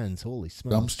incredible friends. Holy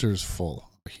smokes. Dumpsters full.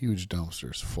 Huge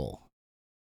dumpsters full.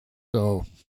 So.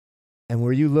 And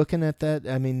were you looking at that?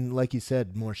 I mean, like you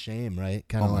said, more shame, right?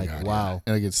 Kind of God, wow. Yeah.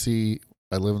 And I could see,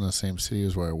 I live in the same city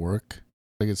as where I work.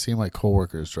 I could see my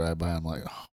coworkers drive by. I'm like,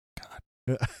 oh,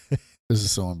 God. This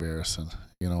is so embarrassing,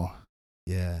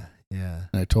 Yeah, yeah.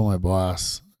 And I told my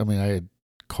boss, I had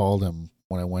called him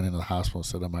when I went into the hospital and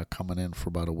said I'm not coming in for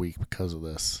about a week because of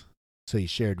this. So you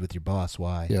shared with your boss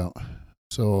why? Yeah.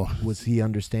 So was he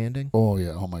understanding? Oh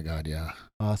yeah. Oh my God. Yeah.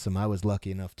 Awesome. I was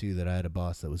lucky enough too that I had a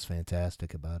boss that was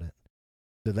fantastic about it.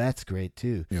 So that's great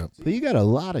too. Yeah. So you got a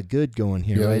lot of good going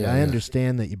here, right? I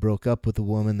understand that you broke up with a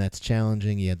woman. That's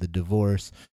challenging. You had the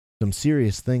divorce, some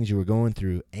serious things you were going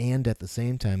through, and at the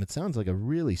same time, it sounds like a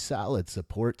really solid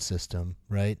support system,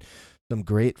 right? Some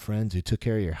great friends who took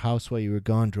care of your house while you were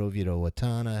gone, drove you to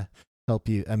Owatonna,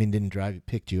 didn't drive you,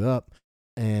 picked you up,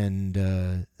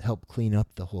 and helped clean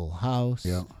up the whole house.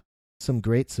 Yeah. Some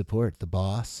great support, the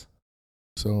boss.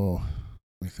 So,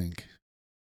 I think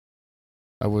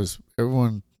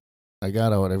I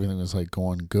got out, everything was like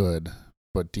going good,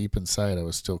 but deep inside I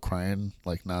was still crying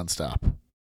like nonstop.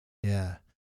 Yeah.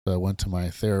 So I went to my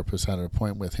therapist, had an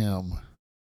appointment with him.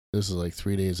 This is like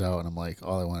 3 days out, and I'm like,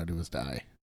 all I want to do is die.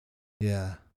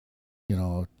 Yeah.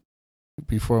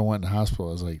 Before I went to the hospital,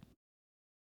 I was like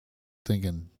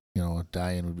thinking,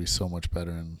 dying would be so much better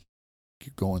and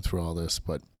keep going through all this.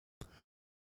 But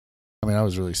I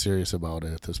was really serious about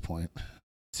it at this point.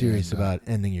 Serious about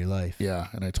ending your life. Yeah.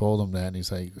 And I told him that, and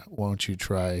he's like, why don't you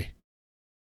try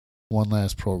one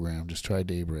last program? Just try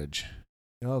Daybridge.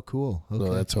 Oh, cool. Okay.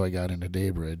 So that's how I got into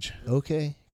Daybridge.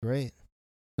 Okay. Great.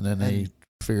 And then they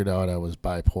figured out I was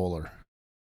bipolar.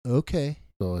 Okay.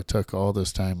 So it took all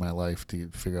this time in my life to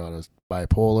figure out I was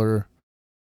bipolar,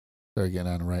 start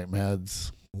getting on the right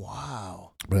meds.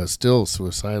 Wow. But I was still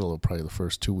suicidal probably the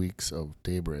first 2 weeks of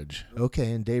Daybridge.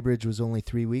 Okay, and Daybridge was only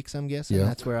 3 weeks, I'm guessing? Yeah.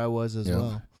 That's where I was as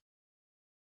well.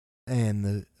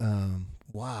 And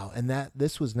wow. And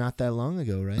this was not that long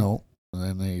ago, right? No.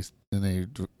 And then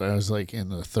I was like in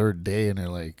the third day, and they're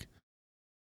like,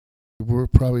 we're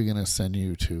probably going to send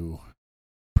you to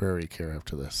Prairie Care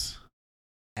after this.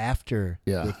 After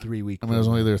the 3 week. I was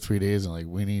only there 3 days, and like,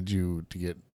 we need you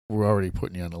to we're already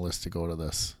putting you on the list to go to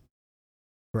this.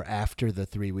 For after the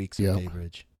 3 weeks of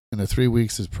Daybridge. And the 3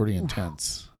 weeks is pretty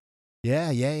intense.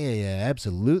 Yeah,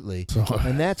 absolutely. So,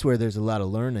 and that's where there's a lot of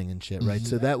learning and shit, right? Mm-hmm.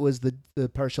 So that was the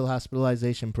partial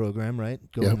hospitalization program, right?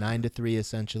 Going 9 to 3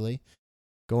 essentially,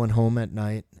 going home at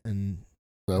night, and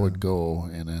I would go,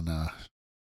 and then I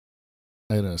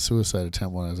had a suicide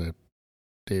attempt when I was at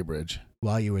Daybridge.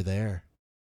 While you were there.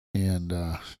 And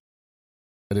I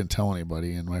didn't tell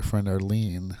anybody, and my friend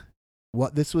Arlene.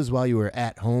 What? This was while you were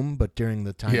at home, but during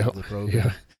the time of the program?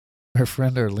 Yeah. My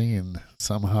friend Arlene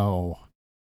somehow,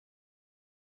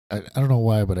 I don't know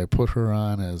why, but I put her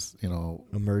on as,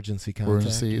 emergency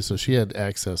contact. So she had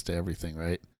access to everything,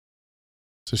 right?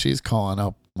 So she's calling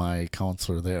up my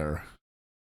counselor there,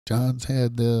 John's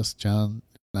had this. John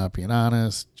not being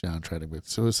honest. John tried to commit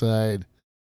suicide.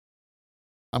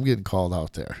 I'm getting called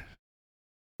out there.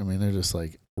 I mean, they're just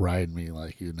like riding me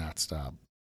like you not stop.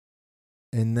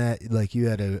 And that, like, you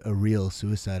had a real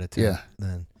suicide attempt. Yeah.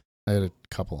 Then. I had a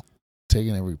couple.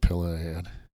 Taking every pill I had.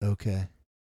 Okay.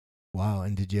 Wow.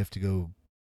 And did you have to go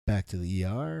back to the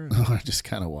ER? No, I just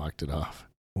kind of walked it off.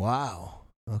 Wow.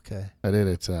 Okay. I did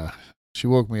it. She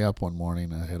woke me up one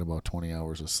morning. I had about 20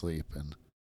 hours of sleep, and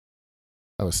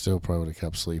I was still probably would have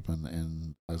kept sleeping.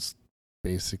 And I was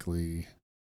basically,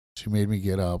 she made me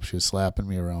get up. She was slapping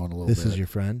me around a little bit. This is your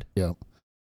friend? Yep.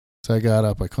 So I got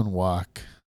up. I couldn't walk.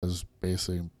 I was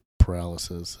basically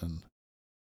paralysis, and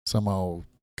somehow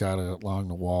got along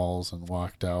the walls and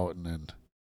walked out. And then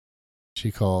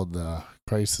she called the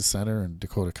crisis center in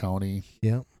Dakota County.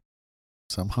 Yep.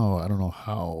 Somehow, I don't know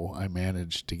how I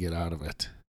managed to get out of it,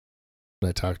 but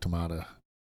I talked them out of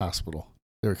hospital.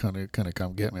 They were kind of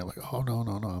come get me. I'm like, oh, no,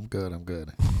 I'm good.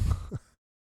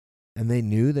 And they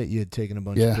knew that you had taken a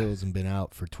bunch of pills and been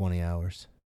out for 20 hours.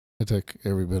 I took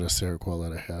every bit of Seroquel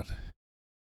that I had.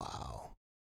 Wow.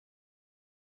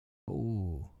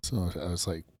 Oh. So I was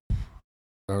like,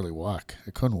 barely walk.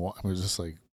 I couldn't walk. It was just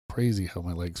like crazy how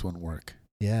my legs wouldn't work.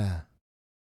 Yeah.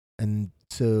 And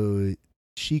so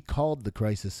she called the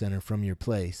crisis center from your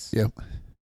place. Yep.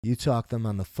 You talked them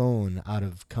on the phone out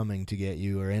of coming to get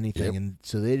you or anything. Yep. And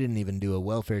so they didn't even do a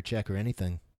welfare check or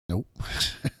anything. Nope.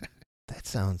 That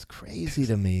sounds crazy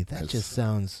to me. That just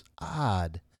sounds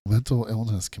odd. Mental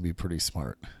illness can be pretty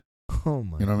smart. Oh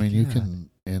my God. You know what I mean? You can,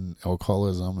 in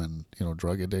alcoholism and,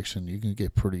 drug addiction, you can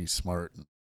get pretty smart.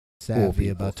 Savvy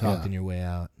about talking your way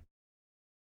out.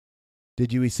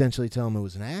 Did you essentially tell them it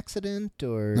was an accident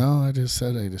or? No, I just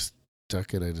said I just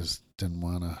stuck it. I just didn't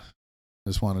want to. I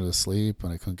just wanted to sleep,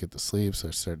 and I couldn't get to sleep, so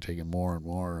I started taking more and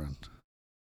more. And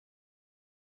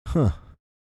huh.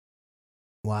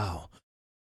 Wow.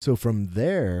 So from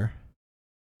there,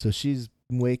 so she's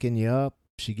waking you up.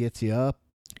 She gets you up.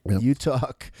 Yep. You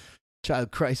talk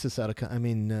child crisis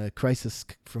crisis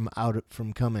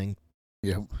from coming.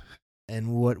 Yep.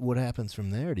 And what happens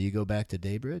from there? Do you go back to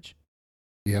Daybridge?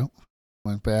 Yep.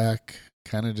 Went back,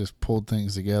 kind of just pulled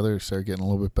things together, started getting a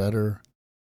little bit better.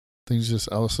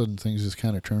 All of a sudden, things just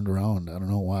kind of turned around. I don't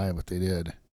know why, but they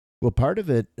did. Well, part of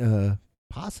it,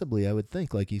 possibly, I would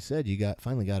think, like you said, you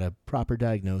finally got a proper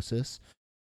diagnosis.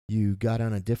 You got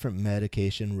on a different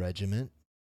medication regimen,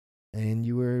 and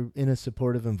you were in a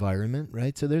supportive environment,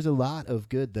 right? So there's a lot of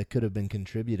good that could have been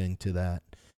contributing to that.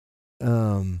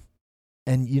 And,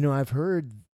 I've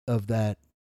heard of that.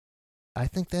 I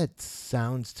think that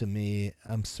sounds to me,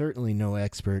 I'm certainly no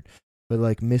expert, but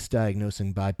like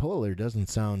misdiagnosing bipolar doesn't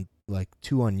sound like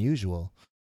too unusual.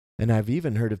 And I've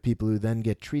even heard of people who then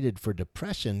get treated for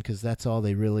depression because that's all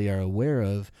they really are aware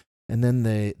of. And then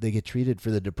they get treated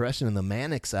for the depression and the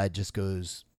manic side just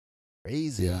goes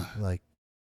crazy, like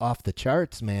off the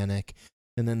charts manic.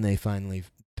 And then they finally,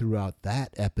 throughout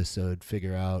that episode,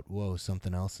 figure out, whoa,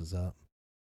 something else is up.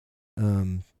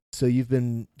 So you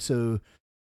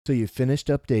finished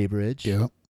up Daybridge.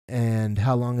 Yep. And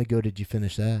how long ago did you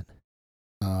finish that?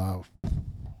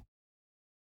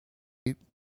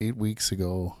 8 weeks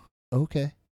ago.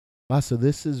 Okay. Wow, so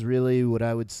this is really what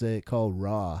I would say call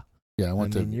raw. Yeah, I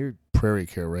went to Prairie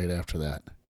Care right after that.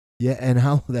 Yeah, and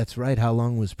that's right. How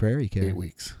long was Prairie Care? 8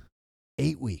 weeks.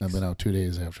 8 weeks. I've been out 2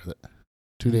 days after that.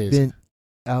 2 days. Been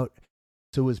out.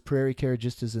 So was Prairie Care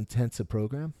just as intense a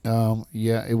program?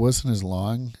 Yeah, it wasn't as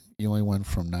long. You only went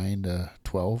from 9 to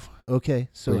 12. Okay,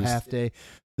 so half day.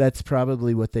 That's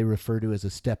probably what they refer to as a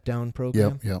step-down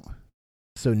program? Yep.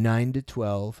 So 9 to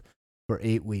 12 for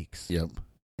 8 weeks. Yep.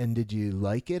 And did you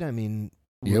like it? I mean...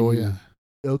 Yeah.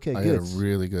 Okay, I good. had a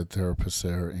really good therapist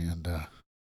there, and of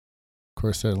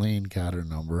course, Arlene got her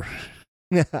number.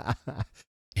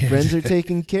 Friends are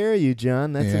taking care of you,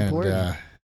 John. That's important.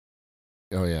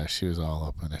 Oh, yeah, she was all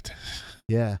up in it.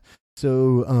 Yeah.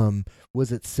 So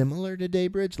was it similar to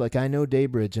Daybridge? Like, I know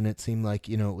Daybridge, and it seemed like,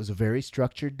 it was a very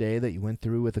structured day that you went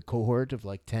through with a cohort of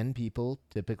like 10 people,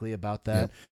 typically about that.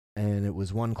 Yep. And it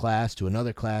was one class to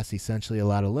another class, essentially a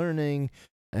lot of learning,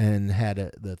 and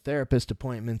had the therapist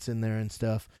appointments in there and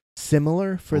stuff.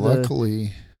 Similar for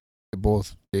Luckily,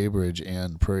 both Daybridge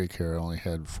and Prairie Care only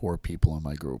had 4 people in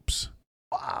my groups.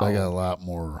 Wow. So I got a lot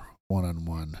more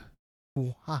one-on-one.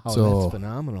 Wow, that's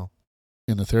phenomenal.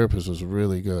 And the therapist was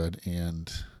really good,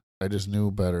 and I just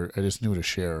knew better. I just knew to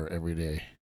share every day.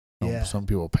 Yeah. Some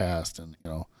people passed, and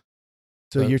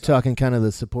So you're talking kind of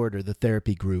the support or the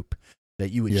therapy group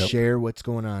that you would share what's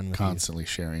going on with constantly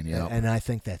sharing, yeah. And I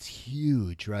think that's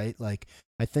huge, right? Like,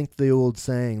 I think the old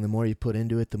saying, the more you put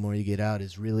into it, the more you get out,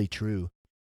 is really true.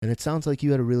 And it sounds like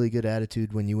you had a really good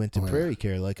attitude when you went to Oh, yeah. Prairie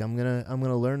Care. Like, I'm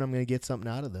gonna learn. I'm gonna get something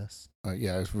out of this.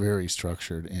 Yeah, it's very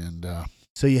structured, and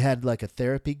So you had like a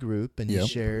therapy group, and you Yep.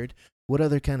 shared. What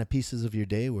other kind of pieces of your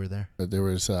day were there? but there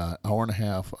was an hour and a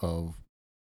half of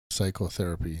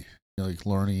psychotherapy, like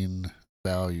learning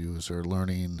values or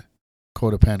learning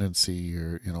codependency,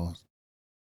 or different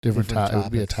Different It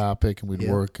would be a topics. topic, and we'd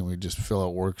Yep. work, and we'd just fill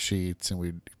out worksheets, and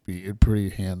we'd be pretty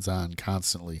hands on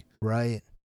constantly. Right.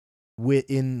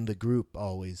 Within the group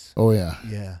always. Oh yeah,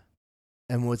 Yeah.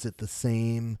 And was it the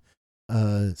same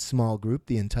small group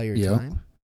the entire Yep. time?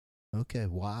 Okay.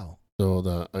 Wow. So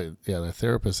the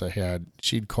therapist I had,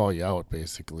 she'd call you out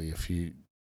basically if you,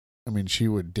 she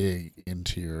would dig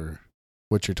into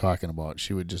what you're talking about.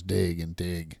 She would just dig and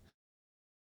dig.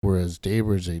 Whereas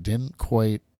Daybridge, they didn't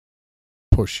quite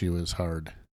push you as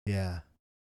hard. Yeah.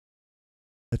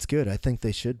 That's good. I think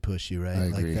they should push you, right? I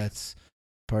Like agree. that's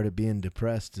part of being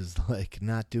depressed is like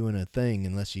not doing a thing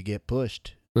unless you get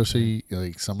pushed. Especially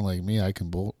like someone like me, I can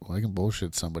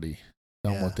bullshit somebody,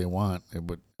 tell them Yeah. what they want. It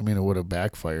would have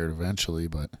backfired eventually,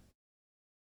 but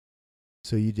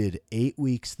So you did 8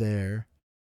 weeks there.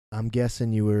 I'm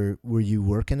guessing were you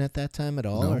working at that time at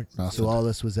all? No, Or- nothing. So all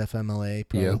this was FMLA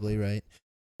probably, right?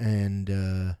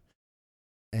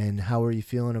 And how are you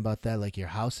feeling about that? Like your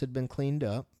house had been cleaned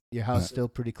up. Your house still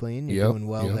pretty clean. You're Yep, doing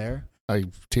well yep. there.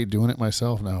 I'm doing it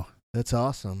myself now. That's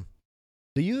awesome.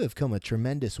 So you have come a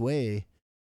tremendous way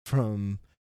from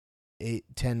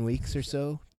 10 weeks or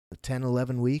so, 10,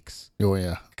 11 weeks. Oh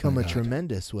yeah, Come my a God.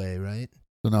 tremendous way, right?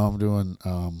 So now I'm doing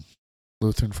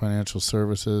Lutheran Financial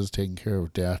Services, taking care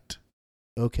of debt.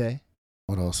 Okay,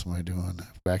 What else am I doing?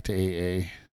 Back to AA.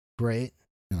 great.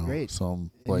 Great. So I'm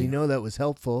And like, you know that was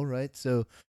helpful, right? So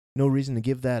no reason to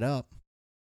give that up.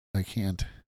 I can't.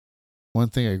 One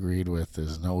thing I agreed with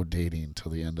is no dating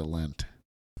till the end of Lent.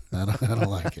 I don't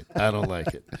like it. I don't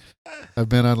like it. I've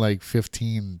been on like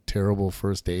 15 terrible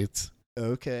first dates,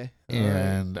 Okay. All right.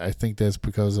 and I think that's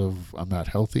because of I'm not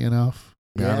healthy enough.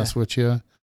 To be Yeah. honest with you.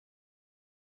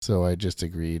 So I just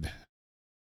agreed.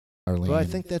 Arlene. Well, I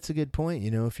think that's a good point.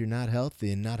 You know, if you're not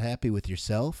healthy and not happy with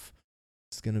yourself,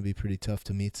 it's going to be pretty tough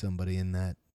to meet somebody in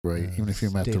that. right. Even if you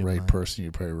met state the of right mind. person,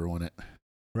 you'd probably ruin it.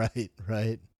 Right,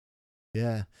 right.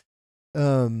 Yeah.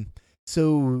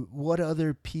 So what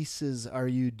other pieces are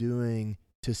you doing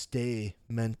to stay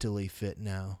mentally fit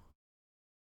now?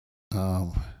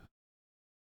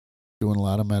 Doing a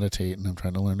lot of meditating. I'm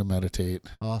trying to learn to meditate.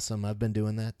 Awesome. I've been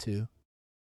doing that too.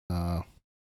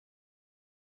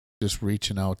 Just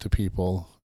reaching out to people,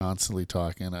 constantly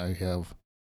talking.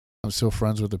 I'm still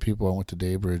friends with the people I went to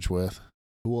Daybridge with.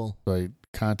 Cool. So I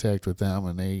contact with them,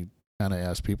 and they kind of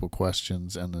ask people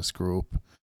questions in this group.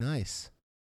 Nice.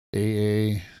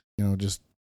 AA, just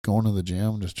going to the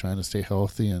gym, just trying to stay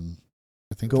healthy. And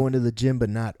I think Going to the gym, but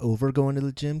not over going to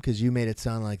the gym, because you made it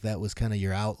sound like that was kind of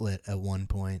your outlet at one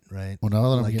point, right? now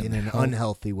that I'm Like getting in an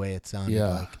unhealthy way, it sounded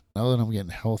like. now that I'm getting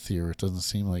healthier, it doesn't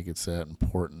seem like it's that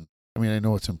important. I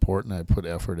know it's important. I put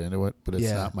effort into it, but it's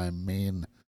Yeah. not my main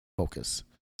focus.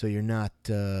 So you're not,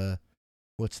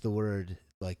 what's the word?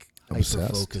 Like Obsessed.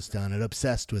 hyper-focused on it,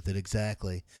 obsessed with it,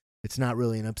 exactly. It's not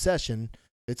really an obsession.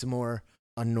 It's more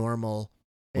a normal,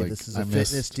 hey, Like, this is I a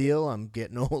fitness missed- deal. I'm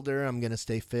getting older. I'm going to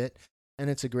stay fit. And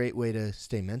it's a great way to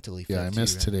stay mentally fit. Yeah, I too,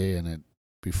 missed right? today, and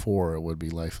before it would be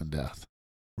life and death.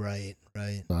 Right,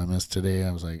 right. So I missed today.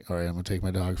 I was like, all right, I'm going to take my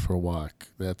dog for a walk.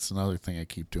 That's another thing I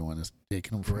keep doing is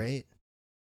taking them Great.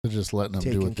 just letting them do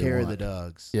Taking what they care want. of the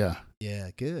dogs. Yeah. Yeah,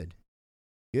 good.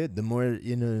 Good. The more,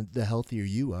 the healthier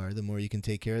you are, the more you can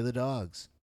take care of the dogs,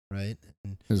 right?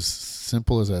 And As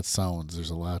simple as that sounds, there's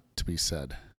a lot to be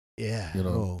said. yeah.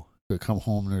 To come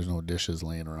home and there's no dishes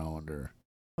laying around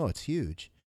Oh, it's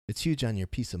huge. It's huge on your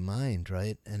peace of mind,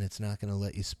 right? And it's not going to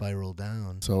let you spiral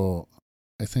down. So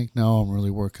I think now I'm really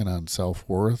working on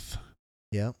self-worth,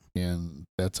 Yep. and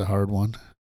that's a hard one.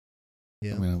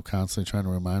 Yeah. I'm constantly trying to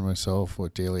remind myself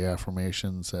with daily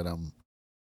affirmations that I'm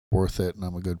worth it and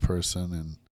I'm a good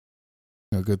person,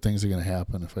 and good things are going to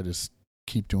happen if I just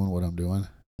keep doing what I'm doing.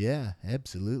 Yeah,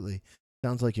 absolutely.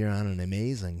 Sounds like you're on an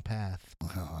amazing path.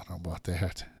 Well, I don't know about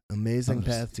that. Amazing I'm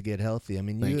just- path to get healthy. I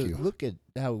mean, Thank you you. look at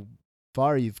how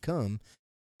far you've come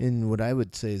in what I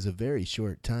would say is a very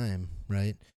short time,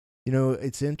 right?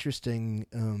 It's interesting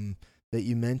that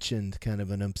you mentioned kind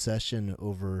of an obsession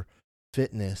over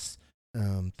fitness.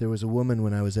 There was a woman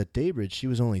when I was at Daybridge, she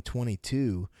was only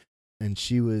 22, and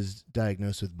she was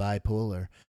diagnosed with bipolar,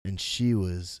 and she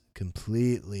was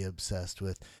completely obsessed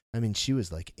with, she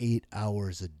was like 8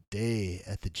 hours a day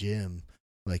at the gym,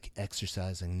 like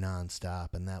exercising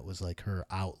nonstop, and that was like her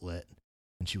outlet,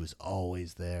 and she was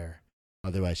always there.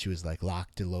 Otherwise, she was like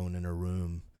locked alone in her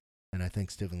room, and I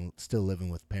think still living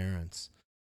with parents.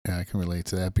 Yeah, I can relate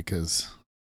to that because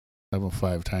I'm a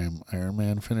 5-time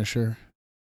Ironman finisher.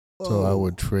 So I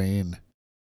would train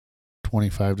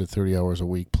 25 to 30 hours a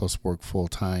week plus work full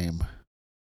time.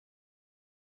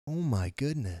 Oh my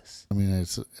goodness. I mean,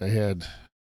 I had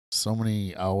so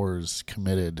many hours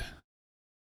committed.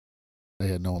 I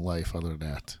had no life other than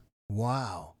that.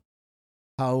 Wow.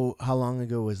 How long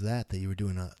ago was that you were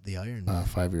doing the Ironman?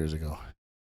 5 years ago.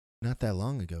 Not that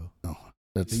long ago. No.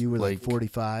 That's So you were like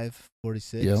 45,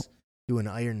 46 Yep. doing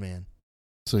Ironman.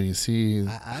 So you see,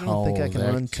 I don't think I can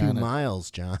run 2 miles,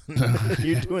 John.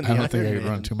 You're doing the I don't think I Ironman. can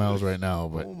run 2 miles right now,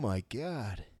 but oh my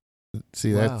God.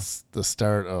 see, Wow. that's the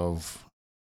start of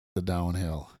the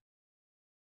downhill.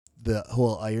 The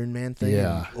whole Ironman thing,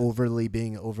 Yeah. and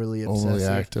being overly obsessive. Overly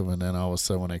active, and then all of a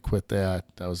sudden when I quit that,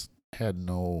 had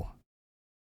no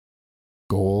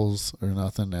goals or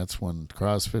nothing. That's when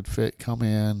CrossFit Fit come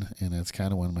in, and it's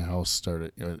kind of when my house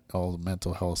started, all the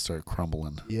mental health started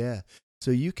crumbling. Yeah. So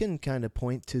you can kind of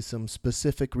point to some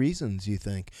specific reasons, you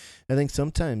think. I think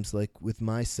sometimes, like with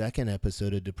my second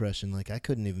episode of depression, like I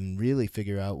couldn't even really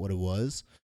figure out what it was.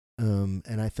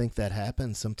 And I think that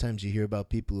happens. Sometimes you hear about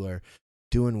people who are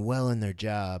doing well in their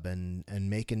job and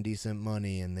making decent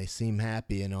money, and they seem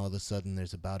happy, and all of a sudden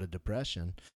there's a bout of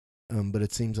depression. But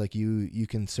it seems like you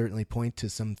can certainly point to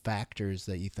some factors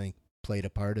that you think played a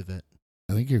part of it.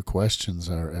 I think your questions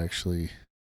are actually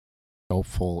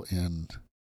helpful in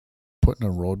putting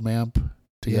a roadmap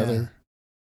together. Yeah.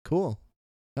 Cool.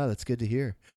 Oh, that's good to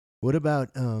hear. What about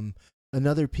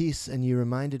another piece, and you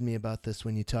reminded me about this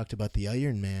when you talked about the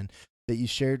Ironman, that you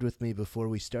shared with me before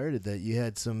we started, that you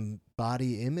had some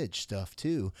body image stuff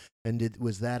too. And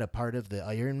was that a part of the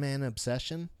Ironman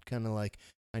obsession? Kind of like,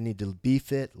 I need to be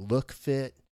fit, look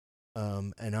fit,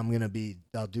 and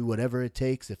I'll do whatever it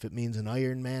takes. If it means an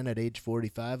Ironman at age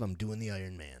 45, I'm doing the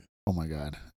Ironman. Oh my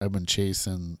God. I've been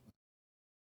chasing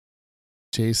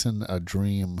a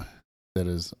dream that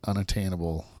is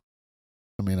unattainable.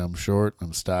 I mean, I'm short,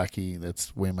 I'm stocky,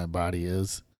 that's the way my body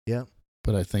is. Yeah.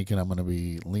 But I'm thinking I'm going to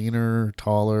be leaner,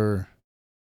 taller,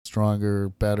 stronger,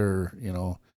 better,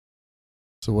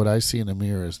 So what I see in the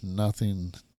mirror is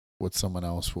nothing what someone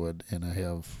else would, and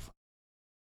I'm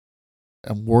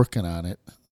working on it,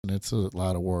 and it's a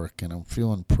lot of work, and I'm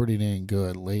feeling pretty dang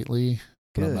good lately,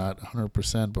 but I'm not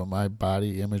 100%, but my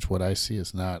body image, what I see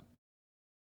is not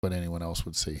what anyone else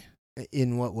would see.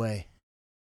 In what way?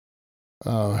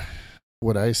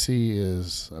 What I see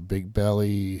is a big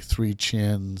belly, 3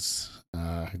 chins,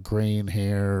 graying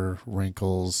hair,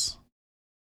 wrinkles.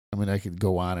 I mean, I could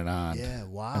go on and on. Yeah,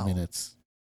 wow. I mean, it's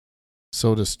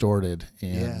so distorted,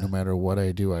 and no matter what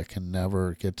I do, I can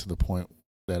never get to the point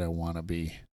that I want to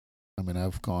be. I mean,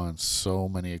 I've gone so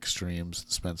many extremes,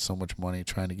 spent so much money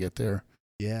trying to get there.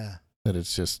 Yeah. That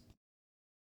it's just,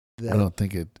 I don't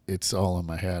think it's all in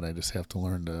my head. I just have to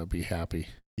learn to be happy.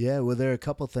 Yeah, well, there are a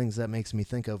couple things that makes me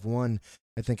think of. One,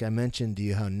 I think I mentioned to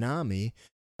you how NAMI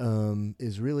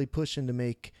is really pushing to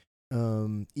make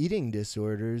eating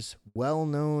disorders a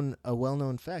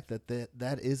well-known fact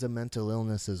that is a mental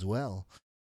illness as well.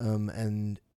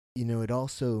 And, it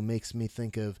also makes me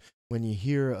think of when you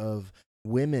hear of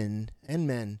women and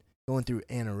men going through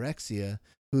anorexia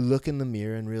who look in the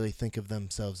mirror and really think of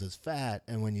themselves as fat.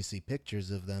 And when you see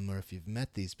pictures of them, or if you've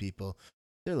met these people,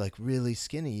 they're like really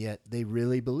skinny, yet they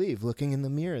really believe looking in the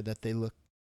mirror that they look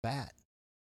fat.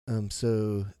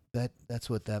 So that's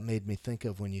what that made me think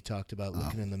of when you talked about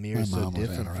looking in the mirror. So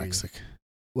different for you.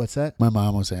 What's that? My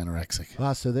mom was anorexic.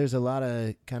 Wow, so there's a lot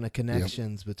of kind of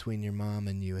connections between your mom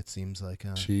and you, it seems like,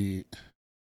 huh?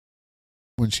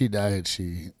 When she died,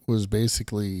 she was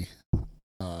basically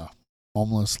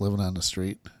homeless, living on the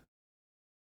street.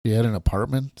 She had an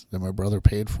apartment that my brother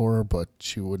paid for her, but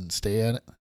she wouldn't stay at it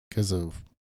because of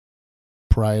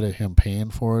pride of him paying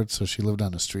for it. So she lived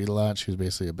on the street a lot. She was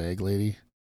basically a bag lady,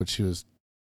 but she was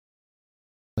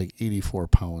like 84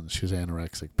 pounds. She was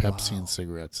anorexic. Pepsi and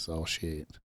cigarettes is all she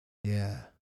ate. Yeah.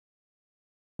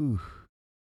 Ooh.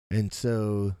 And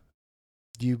so,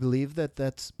 do you believe that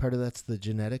that's the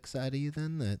genetic side of you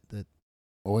then? That.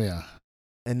 Oh yeah.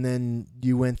 And then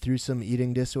you went through some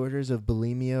eating disorders of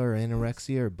bulimia or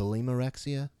anorexia or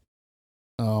bulimorexia?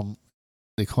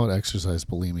 They call it exercise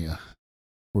bulimia,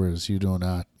 whereas you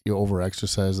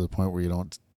over-exercise to the point where you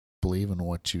don't believe in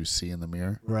what you see in the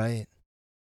mirror. Right.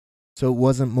 So it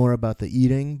wasn't more about the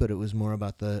eating, but it was more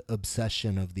about the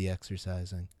obsession of the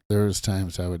exercising. There was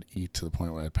times I would eat to the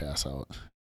point where I'd pass out.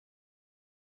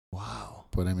 Wow.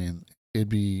 But I mean,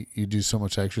 you do so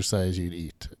much exercise, you'd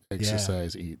eat.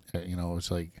 Exercise, eat.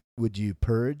 It's like. Would you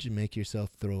purge and make yourself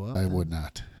throw up? I would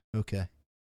not. Okay.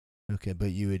 Okay,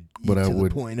 but you would eat But I to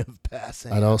would- the point of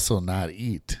passing. I'd out. also not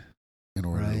eat in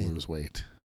order Right. to lose weight.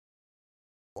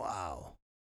 Wow.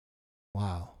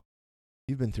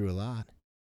 You've been through a lot.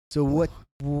 So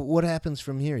what happens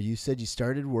from here? You said you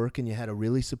started work and you had a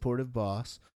really supportive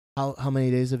boss. How many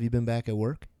days have you been back at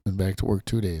work? Been back to work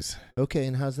 2 days. Okay,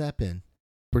 and how's that been?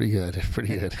 Pretty good.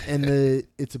 Pretty good. And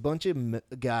it's a bunch of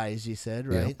guys, you said,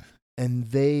 right? Yep.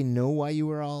 And they know why you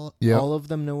were all Yep. of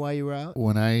them know why you were out?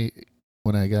 When I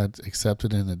got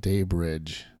accepted in the day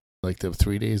bridge, like the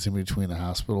 3 days in between the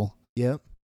hospital, Yep.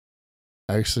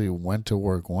 I actually went to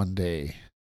work one day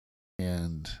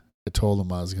and I told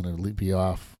them I was going to be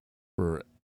off for,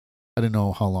 I didn't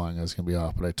know how long I was going to be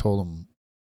off, but I told them,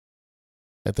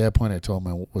 at that point I told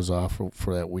them I was off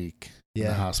for that week in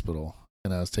the hospital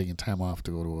and I was taking time off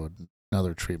to go to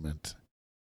another treatment.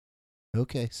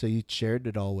 Okay, so you shared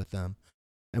it all with them.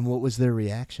 And what was their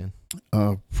reaction?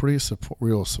 Pretty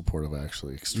real supportive,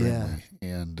 actually, extremely.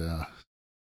 And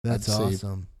That's I'd say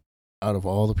awesome. out of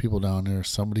all the people down there,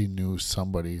 somebody knew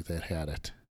somebody that had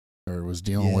it or was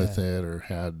dealing with it or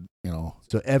had,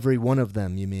 So every one of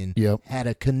them, you mean, Yep. had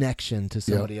a connection to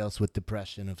somebody else with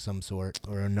depression of some sort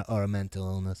or a mental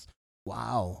illness.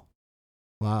 Wow.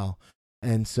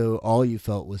 And so all you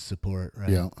felt was support, right?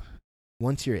 Yeah.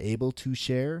 Once you're able to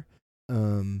share,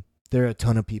 there are a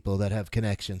ton of people that have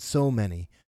connections. So many,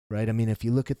 right? I mean, if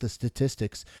you look at the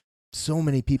statistics, so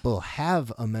many people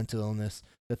have a mental illness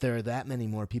that there are that many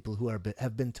more people who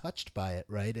have been touched by it,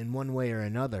 right? In one way or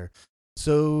another.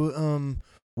 So,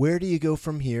 where do you go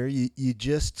from here? You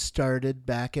just started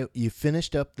you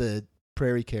finished up the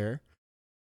Prairie Care.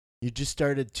 You just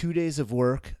started 2 days of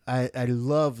work. I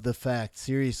love the fact,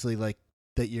 seriously, like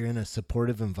that you're in a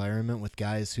supportive environment with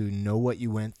guys who know what you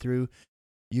went through.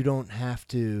 You don't have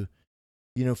to,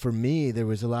 for me, there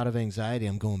was a lot of anxiety.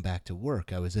 I'm going back to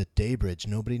work. I was at Daybridge.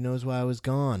 Nobody knows why I was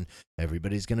gone.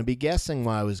 Everybody's going to be guessing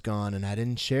why I was gone, and I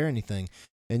didn't share anything.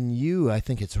 And I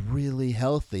think it's really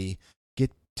healthy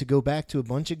to go back to a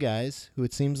bunch of guys who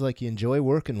it seems like you enjoy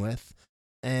working with,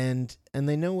 and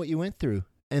they know what you went through,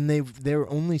 and they're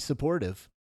only supportive.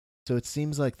 So it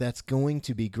seems like that's going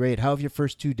to be great. How have your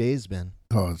first 2 days been?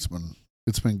 Oh, it's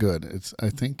been good. I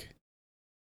think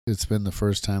it's been the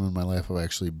first time in my life I've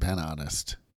actually been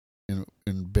honest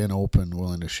and been open,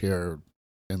 willing to share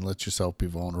and let yourself be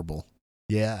vulnerable.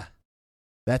 Yeah.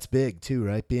 That's big too,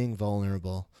 right? Being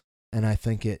vulnerable. And I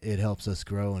think it helps us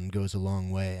grow and goes a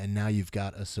long way. And now you've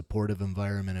got a supportive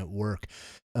environment at work.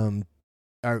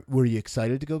 Were you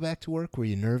excited to go back to work? Were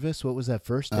you nervous? What was that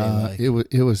first day like?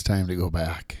 It was time to go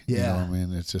back. Yeah. I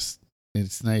mean,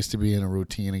 it's nice to be in a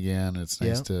routine again. It's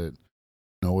nice to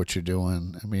know what you're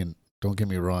doing. I mean, don't get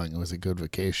me wrong, it was a good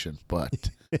vacation,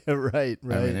 but right. I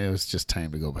mean, it was just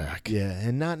time to go back. Yeah,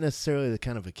 and not necessarily the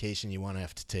kind of vacation you want to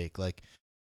have to take. Like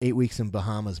 8 weeks in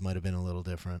Bahamas might have been a little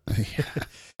different. Yeah,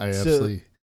 I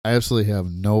absolutely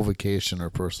have no vacation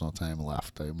or personal time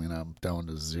left. I mean, I'm down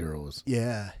to zeros.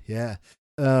 Yeah.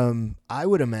 I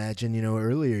would imagine,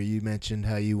 earlier you mentioned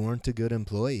how you weren't a good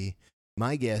employee.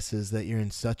 My guess is that you're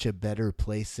in such a better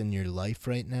place in your life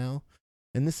right now.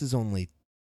 And this is only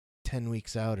 10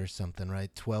 weeks out or something,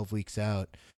 right? 12 weeks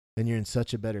out. And you're in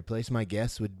such a better place. My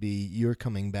guess would be you're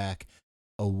coming back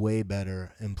a way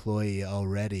better employee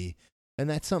already. And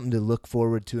that's something to look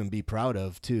forward to and be proud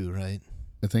of too, right?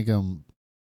 I think I'm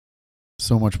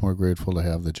so much more grateful to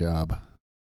have the job.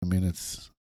 I mean, it's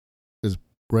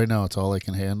right now it's all I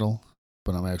can handle,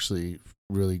 but I'm actually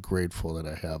really grateful that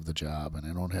I have the job and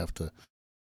I don't have to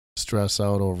stress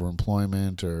out over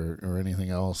employment or anything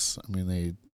else. I mean,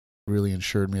 they really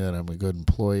ensured me that I'm a good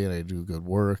employee and I do good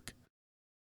work.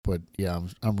 But yeah,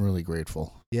 I'm really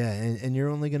grateful. Yeah, and you're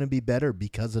only going to be better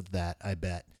because of that, I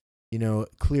bet.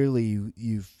 Clearly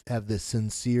you have this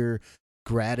sincere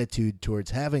gratitude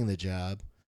towards having the job.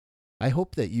 I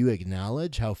hope that you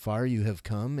acknowledge how far you have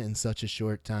come in such a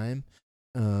short time,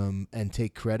 and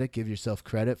take credit, give yourself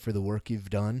credit for the work you've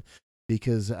done.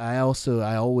 Because I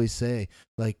always say,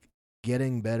 like,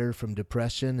 getting better from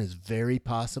depression is very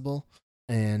possible,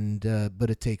 but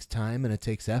it takes time and it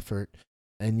takes effort.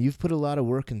 And you've put a lot of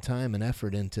work and time and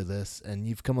effort into this, and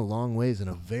you've come a long ways in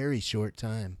a very short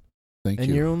time. Thank you.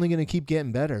 And you're only going to keep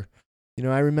getting better.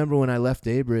 I remember when I left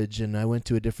Daybridge and I went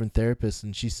to a different therapist,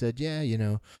 and she said, yeah,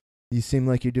 you seem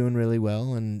like you're doing really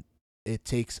well, and it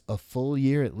takes a full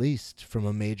year at least from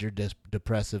a major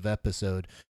depressive episode,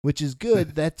 which is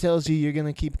good. That tells you you're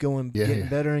going to keep going, getting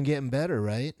better and getting better,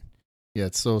 right? Yeah,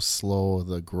 it's so slow,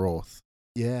 the growth.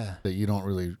 Yeah. That you don't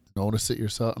really notice it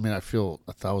yourself. I mean, I feel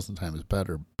 1,000 times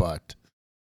better, but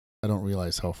I don't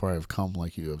realize how far I've come,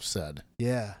 like you have said.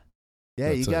 Yeah. Yeah,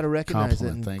 That's you got to recognize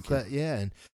it. Thank you. Yeah,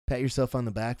 and pat yourself on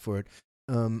the back for it.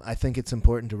 I think it's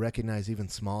important to recognize even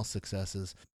small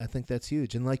successes. I think that's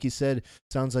huge. And like you said,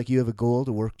 sounds like you have a goal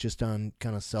to work just on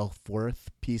kind of self-worth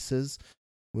pieces,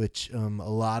 which a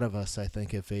lot of us, I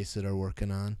think, at Face It are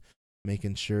working on,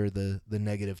 making sure the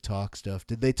negative talk stuff.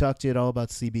 Did they talk to you at all about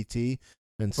CBT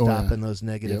and stopping those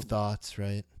negative thoughts,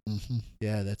 right? Mm-hmm.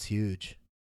 Yeah, that's huge.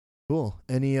 Cool.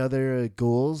 Any other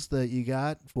goals that you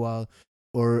got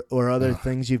or other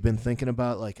things you've been thinking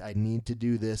about, like I need to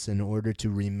do this in order to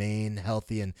remain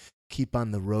healthy and keep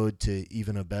on the road to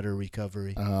even a better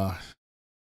recovery? I'd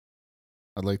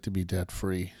like to be debt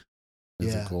free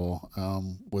as a goal.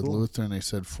 With Lutheran, they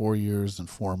said 4 years and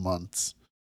 4 months.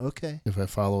 Okay. If I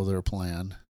follow their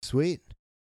plan. Sweet.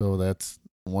 So that's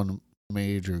one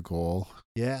major goal.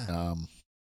 Yeah.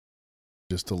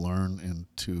 Just to learn and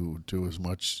to do as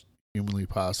much humanly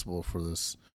possible for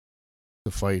this,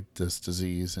 to fight this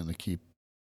disease and to keep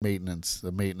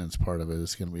the maintenance part of it.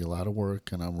 Is going to be a lot of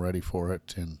work, and I'm ready for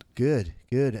it. And good.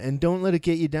 And don't let it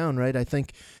get you down, right? I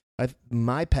think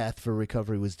my path for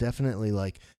recovery was definitely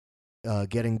like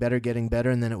getting better,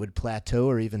 and then it would plateau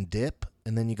or even dip,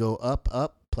 and then you go up,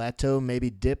 plateau, maybe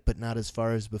dip, but not as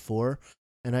far as before.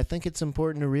 And I think it's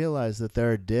important to realize that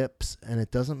there are dips, and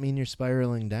it doesn't mean you're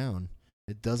spiraling down.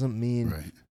 It doesn't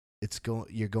mean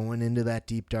you're going into that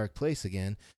deep, dark place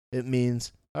again. It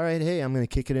means, all right, hey, I'm going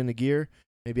to kick it into gear.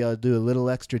 Maybe I'll do a little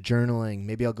extra journaling.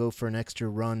 Maybe I'll go for an extra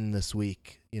run this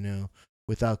week,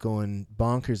 without going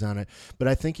bonkers on it. But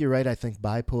I think you're right. I think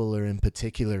bipolar in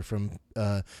particular, from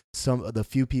some of the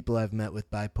few people I've met with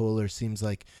bipolar, seems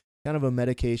like kind of a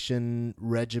medication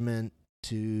regimen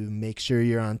to make sure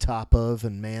you're on top of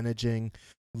and managing,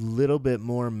 a little bit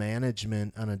more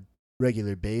management on a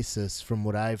regular basis from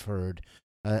what I've heard.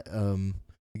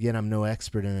 Again, I'm no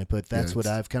expert in it, but that's what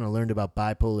I've kind of learned about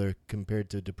bipolar compared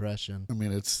to depression. I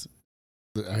mean,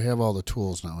 I have all the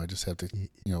tools now. I just have to,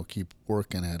 keep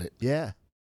working at it. Yeah.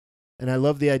 And I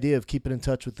love the idea of keeping in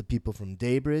touch with the people from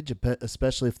Daybridge,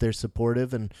 especially if they're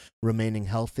supportive and remaining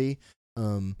healthy.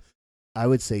 I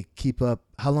would say keep up.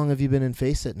 How long have you been in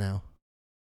Face It now?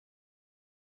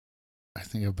 I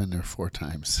think I've been there 4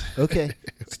 times. Okay.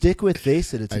 Stick with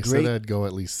Face It. I said I'd go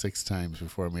at least 6 times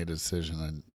before I made a decision,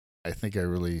 and I think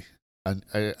I'll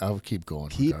keep going.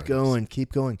 Keep going.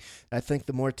 I think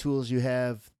the more tools you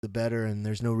have, the better, and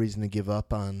there's no reason to give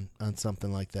up on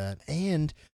something like that.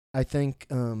 And I think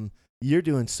you're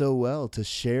doing so well to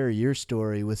share your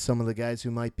story with some of the guys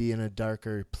who might be in a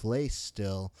darker place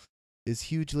still is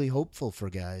hugely hopeful for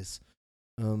guys.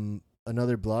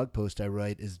 Another blog post I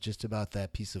write is just about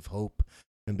that piece of hope,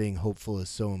 and being hopeful is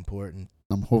so important.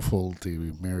 I'm hopeful to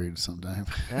be married sometime.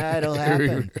 It'll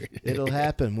happen. It'll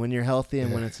happen when you're healthy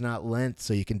and when it's not Lent,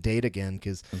 so you can date again.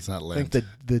 Because it's not Lent. I think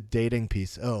the dating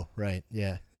piece. Oh, right,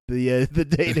 yeah. The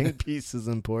dating piece is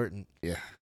important. Yeah.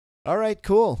 All right,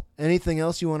 cool. Anything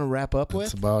else you want to wrap up with?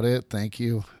 That's about it. Thank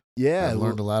you. Yeah, I've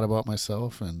learned a lot about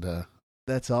myself, and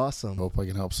that's awesome. Hope I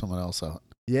can help someone else out.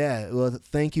 Yeah. Well,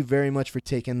 thank you very much for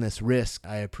taking this risk.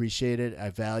 I appreciate it. I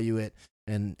value it,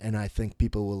 and I think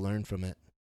people will learn from it.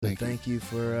 Thank you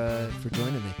for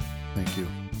joining me. Thank you.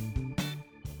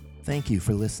 Thank you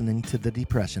for listening to the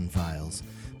Depression Files.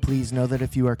 Please know that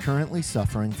if you are currently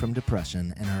suffering from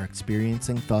depression and are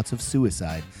experiencing thoughts of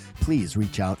suicide, please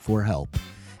reach out for help.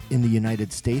 In the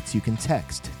United States, you can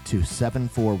text to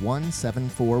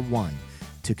 741-741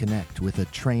 to connect with a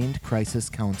trained crisis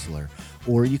counselor,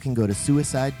 or you can go to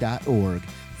suicide.org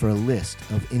for a list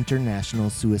of international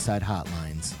suicide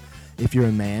hotlines. If you're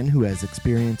a man who has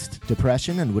experienced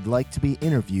depression and would like to be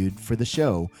interviewed for the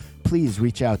show, please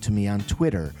reach out to me on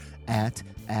Twitter at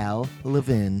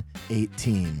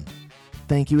AlLevin18.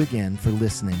 Thank you again for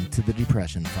listening to the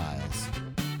Depression Files.